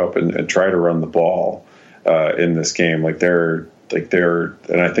Oregon to show up and try to run the ball in this game.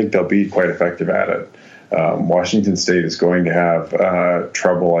 And I think they'll be quite effective at it. Washington State is going to have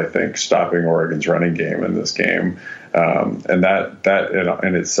trouble, I think, stopping Oregon's running game in this game. And that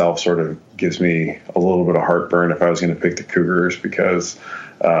in itself sort of gives me a little bit of heartburn if I was going to pick the Cougars because,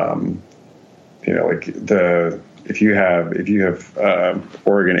 if you have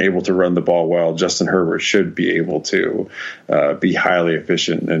Oregon able to run the ball well, Justin Herbert should be able to be highly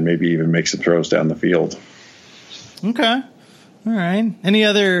efficient and maybe even make some throws down the field. Okay, all right. Any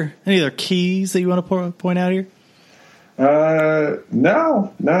other keys that you want to point out here?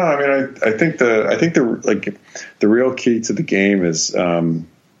 No. I mean, I think the real key to the game is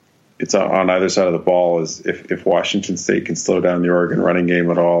it's on either side of the ball is if Washington State can slow down the Oregon running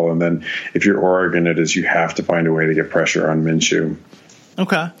game at all. And then if you're Oregon, it is you have to find a way to get pressure on Minshew.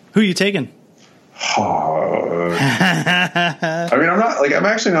 Okay. Who are you taking? I'm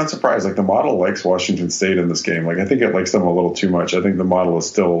actually not surprised. Like the model likes Washington State in this game. Like I think it likes them a little too much. I think the model is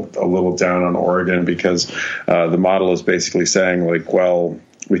still a little down on Oregon because the model is basically saying like, well,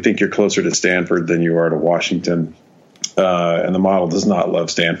 we think you're closer to Stanford than you are to Washington. And the model does not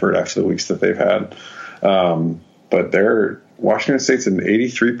love Stanford after the weeks that they've had. But Washington State's an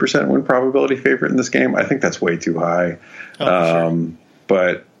 83% win probability favorite in this game. I think that's way too high. Sure.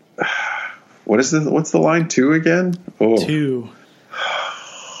 But what's the line 2 again? 2.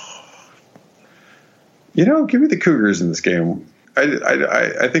 Give me the Cougars in this game.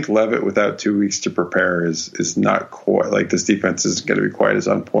 I think Leavitt without 2 weeks to prepare is not quite like this defense isn't going to be quite as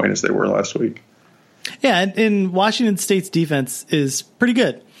on point as they were last week. Yeah, and Washington State's defense is pretty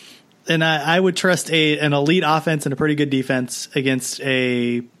good. And I would trust an elite offense and a pretty good defense against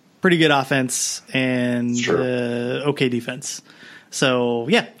a pretty good offense and okay defense. So,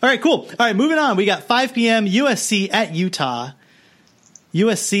 yeah. All right, cool. All right, moving on. We got 5 p.m. USC at Utah.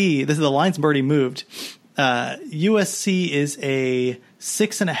 USC, the line's already moved. USC is a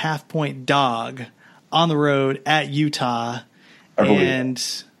 6.5-point dog on the road at Utah.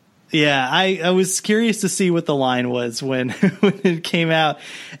 And yeah, I was curious to see what the line was when it came out.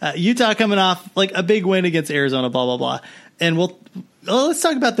 Utah coming off like a big win against Arizona, blah, blah, blah. And let's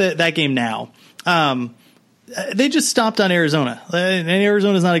talk about that game now. They just stomped on Arizona, and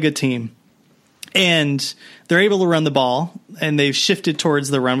Arizona's not a good team. And they're able to run the ball, and they've shifted towards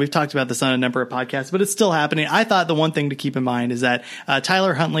the run. We've talked about this on a number of podcasts, but it's still happening. I thought the one thing to keep in mind is that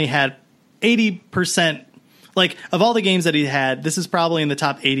Tyler Huntley had 80% Like, of all the games that he had, this is probably in the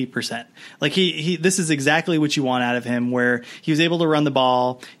top 80%. Like, this is exactly what you want out of him, where he was able to run the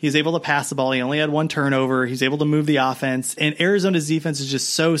ball, he was able to pass the ball, he only had one turnover, he's able to move the offense, and Arizona's defense is just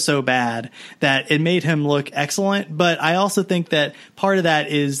so bad that it made him look excellent. But I also think that part of that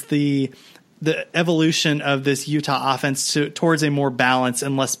is the evolution of this Utah offense towards a more balanced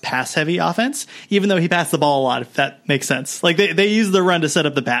and less pass-heavy offense, even though he passed the ball a lot, if that makes sense. Like, they use the run to set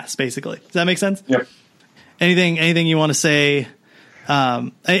up the pass, basically. Does that make sense? Yep. Anything you want to say?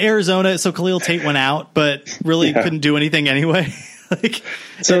 Arizona, so Khalil Tate went out, but really couldn't do anything anyway. Go ahead.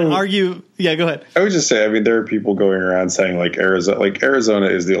 I would just say, I mean, there are people going around saying Arizona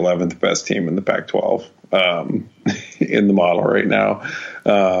is the 11th best team in the Pac-12 in the model right now.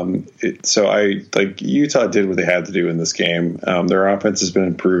 Utah did what they had to do in this game. Their offense has been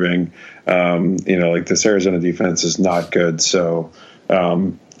improving. This Arizona defense is not good. So I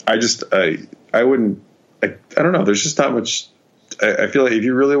don't know. There's just not much. I feel like if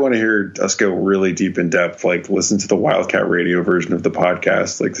you really want to hear us go really deep in depth, like, listen to the Wildcat Radio version of the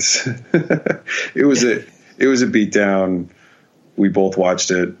podcast. Like this, it was a beatdown. We both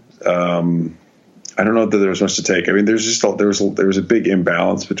watched it. I don't know that there was much to take. I mean, there was a big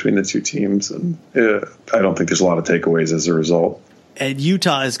imbalance between the two teams, and I don't think there's a lot of takeaways as a result. And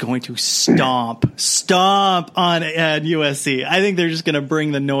Utah is going to stomp on USC. I think they're just going to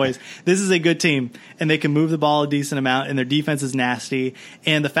bring the noise. This is a good team, and they can move the ball a decent amount, and their defense is nasty.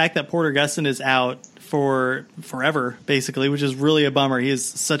 And the fact that Porter Gustin is out for forever, basically, which is really a bummer. He is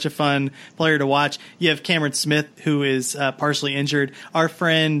such a fun player to watch. You have Cameron Smith, who is partially injured. Our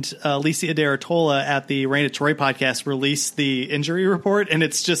friend Licia Deratola at the Reign of Troy podcast released the injury report, and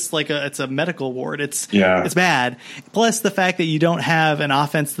it's just like it's a medical ward. It's bad. Plus the fact that you don't have an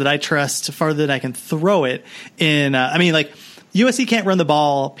offense that I trust farther than I can throw it in. USC can't run the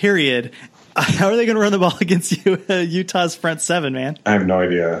ball, period. How are they going to run the ball against Utah's front seven, man? I have no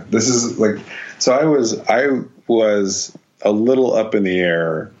idea. This is so I was a little up in the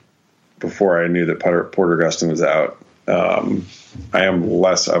air before I knew that Porter Gustin was out. I am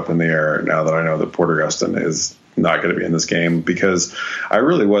less up in the air now that I know that Porter Gustin is not going to be in this game, because I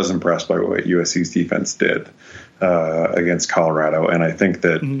really was impressed by what USC's defense did against Colorado. And I think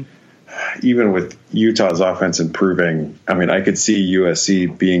that even with Utah's offense improving, I mean, I could see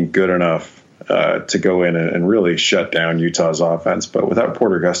USC being good enough to go in and really shut down Utah's offense. But without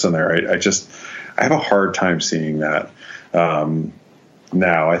Porter Gustin there, I have a hard time seeing that.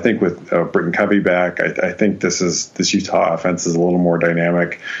 Now, I think with Britton Covey back, I think this Utah offense is a little more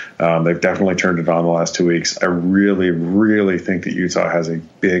dynamic. They've definitely turned it on the last 2 weeks. I really, really think that Utah has a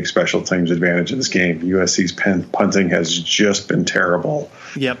big special teams advantage in this game. USC's punting has just been terrible.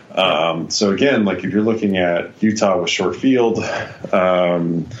 Yep. So again, like, if you're looking at Utah with short field,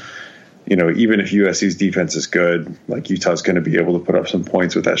 even if USC's defense is good, like, Utah's going to be able to put up some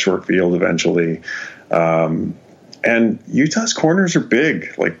points with that short field eventually. And Utah's corners are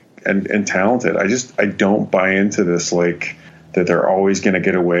big, and talented. I don't buy into this, that they're always going to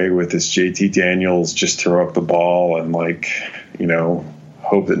get away with this JT Daniels just throw up the ball and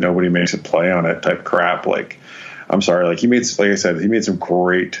hope that nobody makes a play on it type crap. I'm sorry, he made some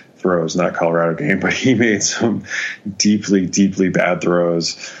great throws in that Colorado game, but he made some deeply, deeply bad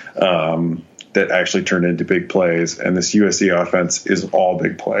throws that actually turned into big plays. And this USC offense is all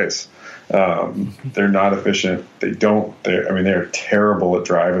big plays. They're not efficient. They're terrible at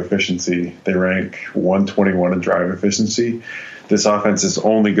drive efficiency. They rank 121 in drive efficiency. This offense is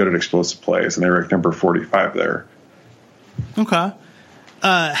only good at explosive plays, and they rank number 45 there. Okay.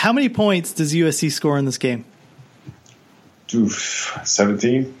 How many points does USC score in this game?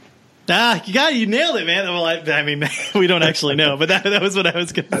 17. You nailed it, man. Well, I mean, we don't actually know, but that was what I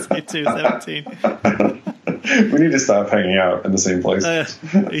was going to say too. 17. We need to stop hanging out in the same place.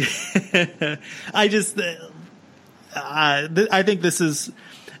 I think this is.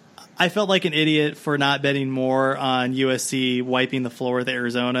 I felt like an idiot for not betting more on USC wiping the floor with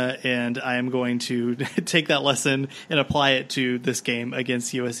Arizona, and I am going to take that lesson and apply it to this game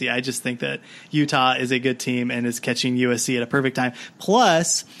against USC. I just think that Utah is a good team and is catching USC at a perfect time.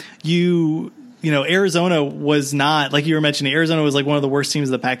 Plus, Arizona was not, like you were mentioning, Arizona was one of the worst teams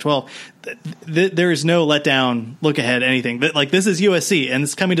of the Pac-12. There is no letdown, look ahead, anything. This is USC, and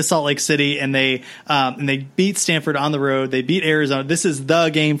it's coming to Salt Lake City, and they beat Stanford on the road. They beat Arizona. This is the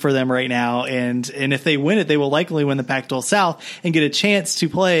game for them right now, and if they win it, they will likely win the Pac-12 South and get a chance to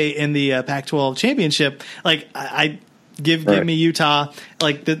play in the Pac-12 championship. Give me Utah.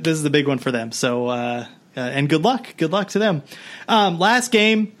 This is the big one for them. So, and good luck to them. Last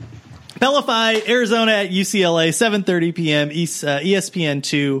game. Pellify, Arizona at UCLA, 7:30 p.m.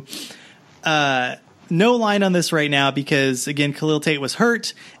 ESPN2. no line on this right now because, again, Khalil Tate was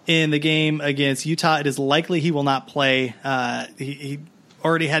hurt in the game against Utah. It is likely he will not play. He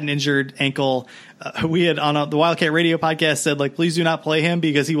already had an injured ankle. We had on the Wildcat Radio podcast said, like, please do not play him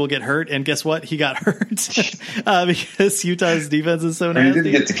because he will get hurt. And guess what? He got hurt because Utah's defense is so nasty. He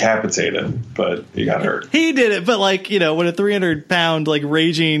didn't get decapitated, but he got hurt. He did it. But, like, when a 300-pound, like,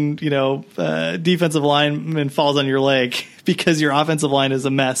 raging, defensive lineman falls on your leg because your offensive line is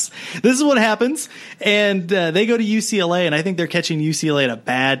a mess. This is what happens. And they go to UCLA, and I think they're catching UCLA at a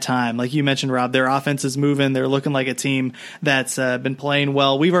bad time. Like you mentioned, Rob, their offense is moving. They're looking like a team that's been playing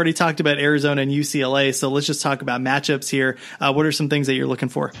well. We've already talked about Arizona and UCLA, so let's just talk about matchups here. What are some things that you're looking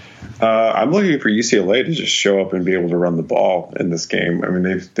for? I'm looking for UCLA to just show up and be able to run the ball in this game. I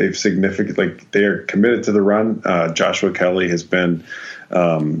mean, they've significantly, they are committed to the run. Joshua Kelly has been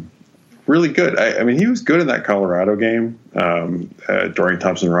really good. I mean, he was good in that Colorado game. Dorian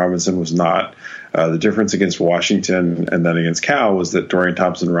Thompson-Robinson was not. The difference against Washington and then against Cal was that Dorian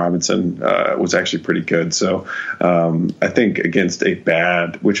Thompson-Robinson was actually pretty good. So I think against a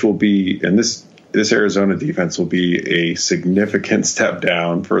bad, which will be, and this Arizona defense will be a significant step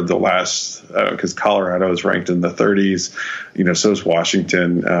down for the last, because Colorado is ranked in the 30s. So is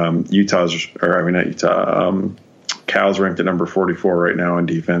Washington. Cal's ranked at number 44 right now in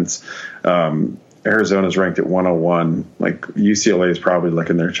defense. Arizona's ranked at 101. Like, UCLA is probably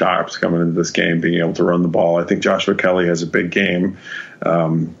licking their chops coming into this game, being able to run the ball. I think Joshua Kelly has a big game.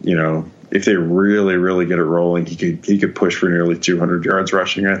 If they really, really get it rolling, he could push for nearly 200 yards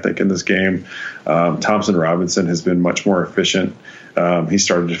rushing, I think, in this game. Thompson-Robinson has been much more efficient. He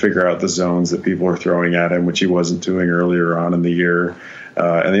started to figure out the zones that people are throwing at him, which he wasn't doing earlier on in the year.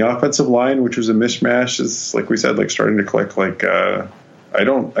 And the offensive line, which was a mishmash, is, like we said, like starting to click. Like, I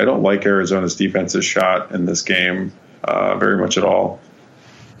don't like Arizona's defense's shot in this game very much at all.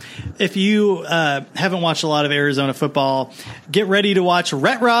 If you haven't watched a lot of Arizona football, get ready to watch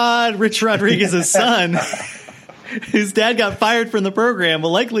Rhett Rod, Rich Rodriguez's son, whose dad got fired from the program,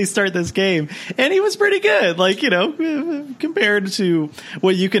 will likely start this game. And he was pretty good, compared to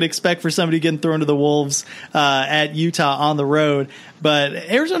what you could expect for somebody getting thrown to the Wolves at Utah on the road. But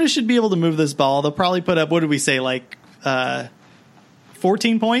Arizona should be able to move this ball. They'll probably put up, what did we say,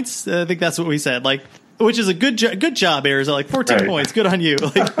 14 points? I think that's what we said. Which is a good job, Arizona. 14 points. Good on you.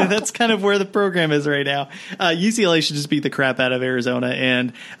 That's kind of where the program is right now. UCLA should just beat the crap out of Arizona,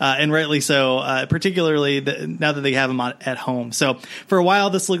 and rightly so, particularly now that they have them at home. So for a while,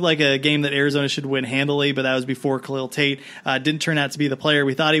 this looked like a game that Arizona should win handily, but that was before Khalil Tate didn't turn out to be the player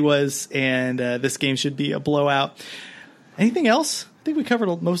we thought he was, and this game should be a blowout. Anything else? I think we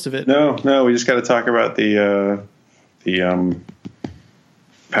covered most of it. No, we just got to talk about the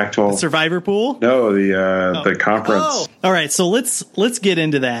Pac-12 the survivor pool? No, the conference. Oh. All right, so let's get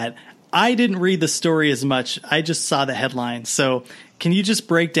into that. I didn't read the story as much. I just saw the headline. So can you just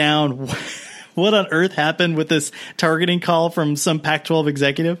break down what on earth happened with this targeting call from some Pac-12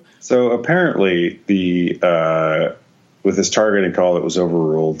 executive? So apparently with this targeting call, it was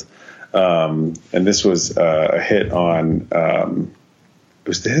overruled. And this was a hit on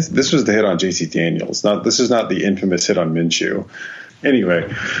this was the hit on JC Daniels. This is not the infamous hit on Minshew.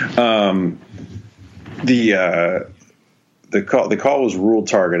 Anyway, the call was rule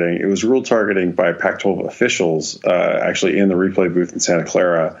targeting. It was rule targeting by Pac-12 officials, actually in the replay booth in Santa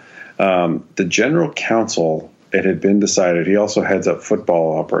Clara. The general counsel, it had been decided. He also heads up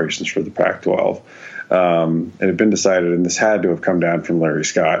football operations for the Pac-12. It had been decided, and this had to have come down from Larry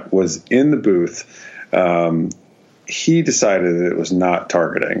Scott, was in the booth. He decided that it was not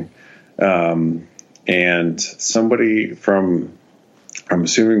targeting. And somebody from, I'm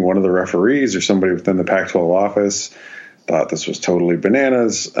assuming one of the referees or somebody within the Pac-12 office, thought this was totally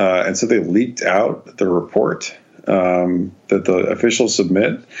bananas. And so they leaked out the report that the officials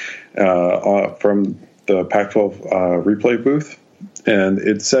submit from the Pac-12 replay booth. And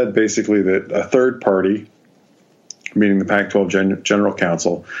it said basically that a third party, meaning the Pac-12 General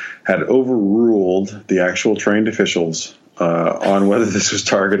Counsel, had overruled the actual trained officials on whether this was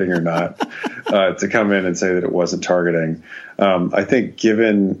targeting or not to come in and say that it wasn't targeting. I think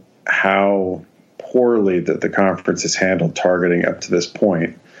given how poorly that the conference has handled targeting up to this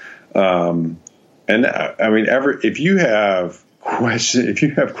point, and I mean, if you have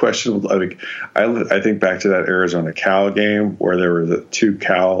questionable, I think back to that Arizona Cal game where there were the two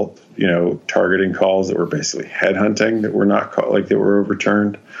Cal, targeting calls that were basically headhunting that were not that were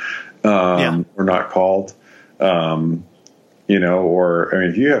overturned, were not called. Or, I mean,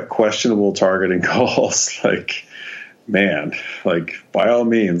 if you have questionable targeting calls, by all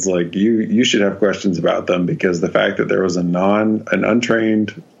means, you should have questions about them, because the fact that there was an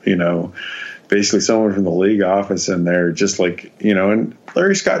untrained, basically someone from the league office in there, just like, you know, and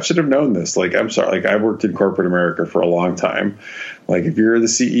Larry Scott should have known this. Like, I'm sorry, like, I worked in corporate America for a long time. Like, if you're the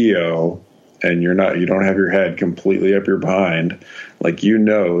CEO and you don't have your head completely up your behind, like, you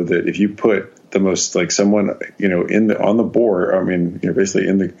know that if you put the most, like, someone, you know, on the board, I mean, you know, basically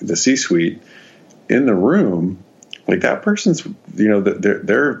in the C-suite in the room, like, that person's, you know,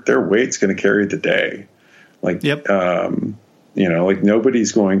 their weight's going to carry the day. Like, yep. You know, like,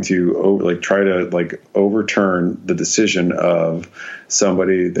 nobody's going to try to like overturn the decision of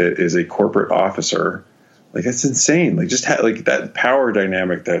somebody that is a corporate officer. Like, that's insane. Like, just like that power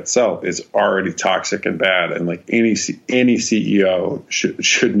dynamic that itself is already toxic and bad. And like any CEO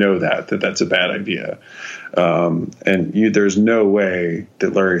should know that's a bad idea. And there's no way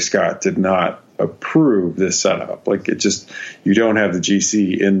that Larry Scott did not approve this setup. Like, you don't have the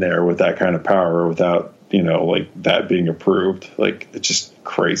GC in there with that kind of power without, you know, like, that being approved. Like, it's just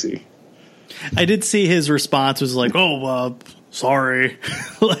crazy. I did see his response was like, "Oh, sorry,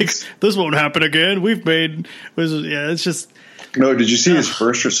 like, this won't happen again. It's just." No, did you see his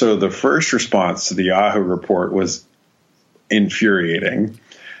first? So the first response to the Yahoo report was infuriating,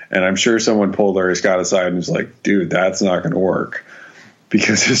 and I'm sure someone pulled Larry Scott aside and was like, "Dude, that's not going to work."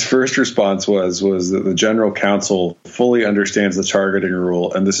 Because his first response was that the general counsel fully understands the targeting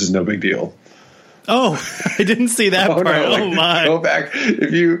rule, and this is no big deal. Oh, I didn't see that part. No, like, oh my! Go back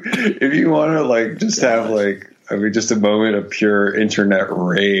if you want to, like, just have, like, I mean, just a moment of pure internet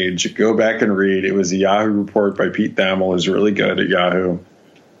rage. Go back and read. It was a Yahoo report by Pete Thamel, who's really good at Yahoo.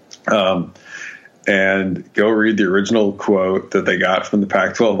 And go read the original quote that they got from the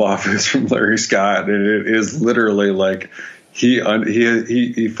Pac-12 office from Larry Scott, and it is literally like, he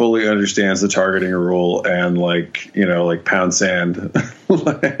fully understands the targeting rule and, like, you know, like, pound sand.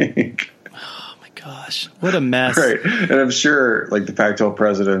 Like, oh my gosh, what a mess! Right, and I'm sure, like, the Pac-12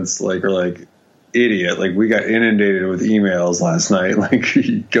 presidents, like, are like, idiot. Like, we got inundated with emails last night.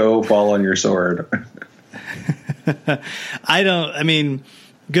 Like, go fall on your sword. I mean,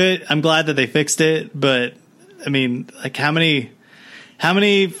 good. I'm glad that they fixed it, but I mean, like, how many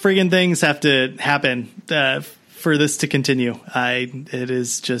friggin' things have to happen for this to continue? It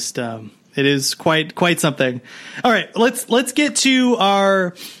is quite something. All right, let's get to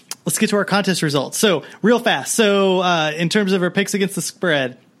our contest results. So real fast. So in terms of our picks against the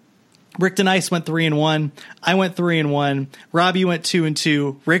spread, Rick Denice went 3-1. I went 3-1. Rob, you went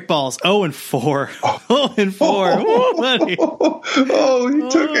 2-2. Rick Balls 0-4. 0-4. Ooh, buddy. Oh, he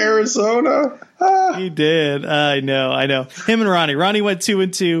took Arizona. He did. I know. Him and Ronnie. Ronnie went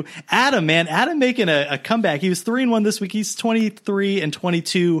 2-2. Adam making a comeback. He was 3-1 this week. He's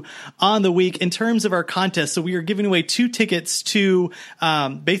 23-22 on the week in terms of our contest. So we are giving away 2 tickets to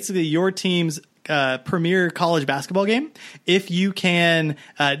basically your team's premier college basketball game. If you can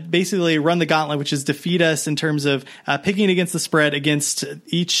basically run the gauntlet, which is defeat us in terms of picking against the spread against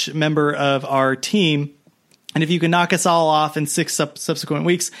each member of our team. And if you can knock us all off in 6 subsequent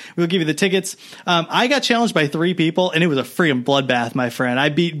weeks, we'll give you the tickets. I got challenged by 3 people, and it was a freaking bloodbath, my friend. I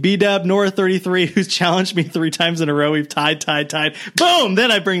beat B-Dub, Nora33, who's challenged me 3 times in a row. We've tied. Boom!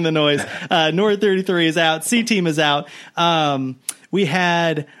 Then I bring the noise. Nora33 is out. C-Team is out. We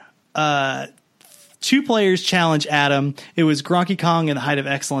had 2 players challenge Adam. It was Gronky Kong and the Height of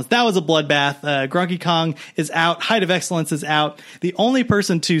Excellence. That was a bloodbath. Gronky Kong is out. Height of Excellence is out. The only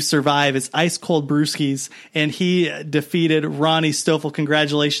person to survive is Ice Cold Brewskis, and he defeated Ronnie Stoffel.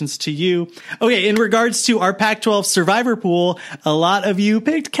 Congratulations to you. Okay, in regards to our Pac-12 survivor pool, a lot of you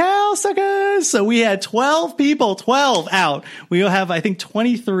picked Cal, suckers. So we had 12 people, 12 out. We will have, I think,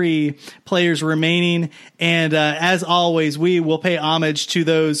 23 players remaining. And as always, we will pay homage to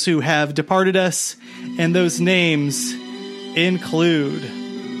those who have departed us. And those names include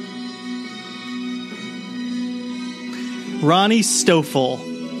Ronnie Stoffel,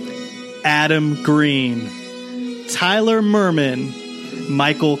 Adam Green, Tyler Merman,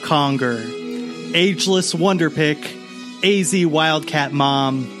 Michael Conger, Ageless Wonderpick, AZ Wildcat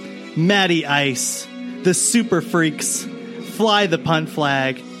Mom, Matty Ice, The Super Freaks, Fly the Punt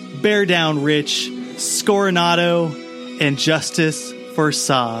Flag, Bear Down Rich, Scoronado, and Justice for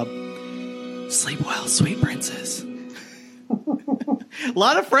Saab. Sleep well, sweet princess. A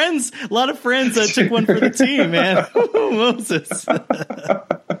lot of friends took one for the team, man. Moses.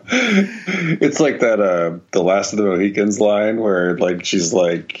 It's like that the Last of the Mohicans line where, like, she's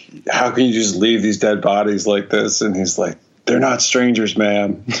like, how can you just leave these dead bodies like this? And he's like, they're not strangers,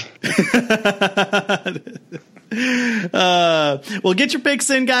 ma'am. Well, get your picks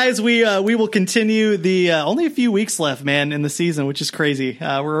in, guys. We will continue the only a few weeks left, man, in the season, which is crazy.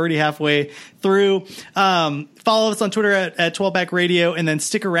 We're already halfway through. Follow us on Twitter at 12back Radio, and then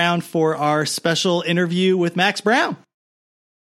stick around for our special interview with Max Brown.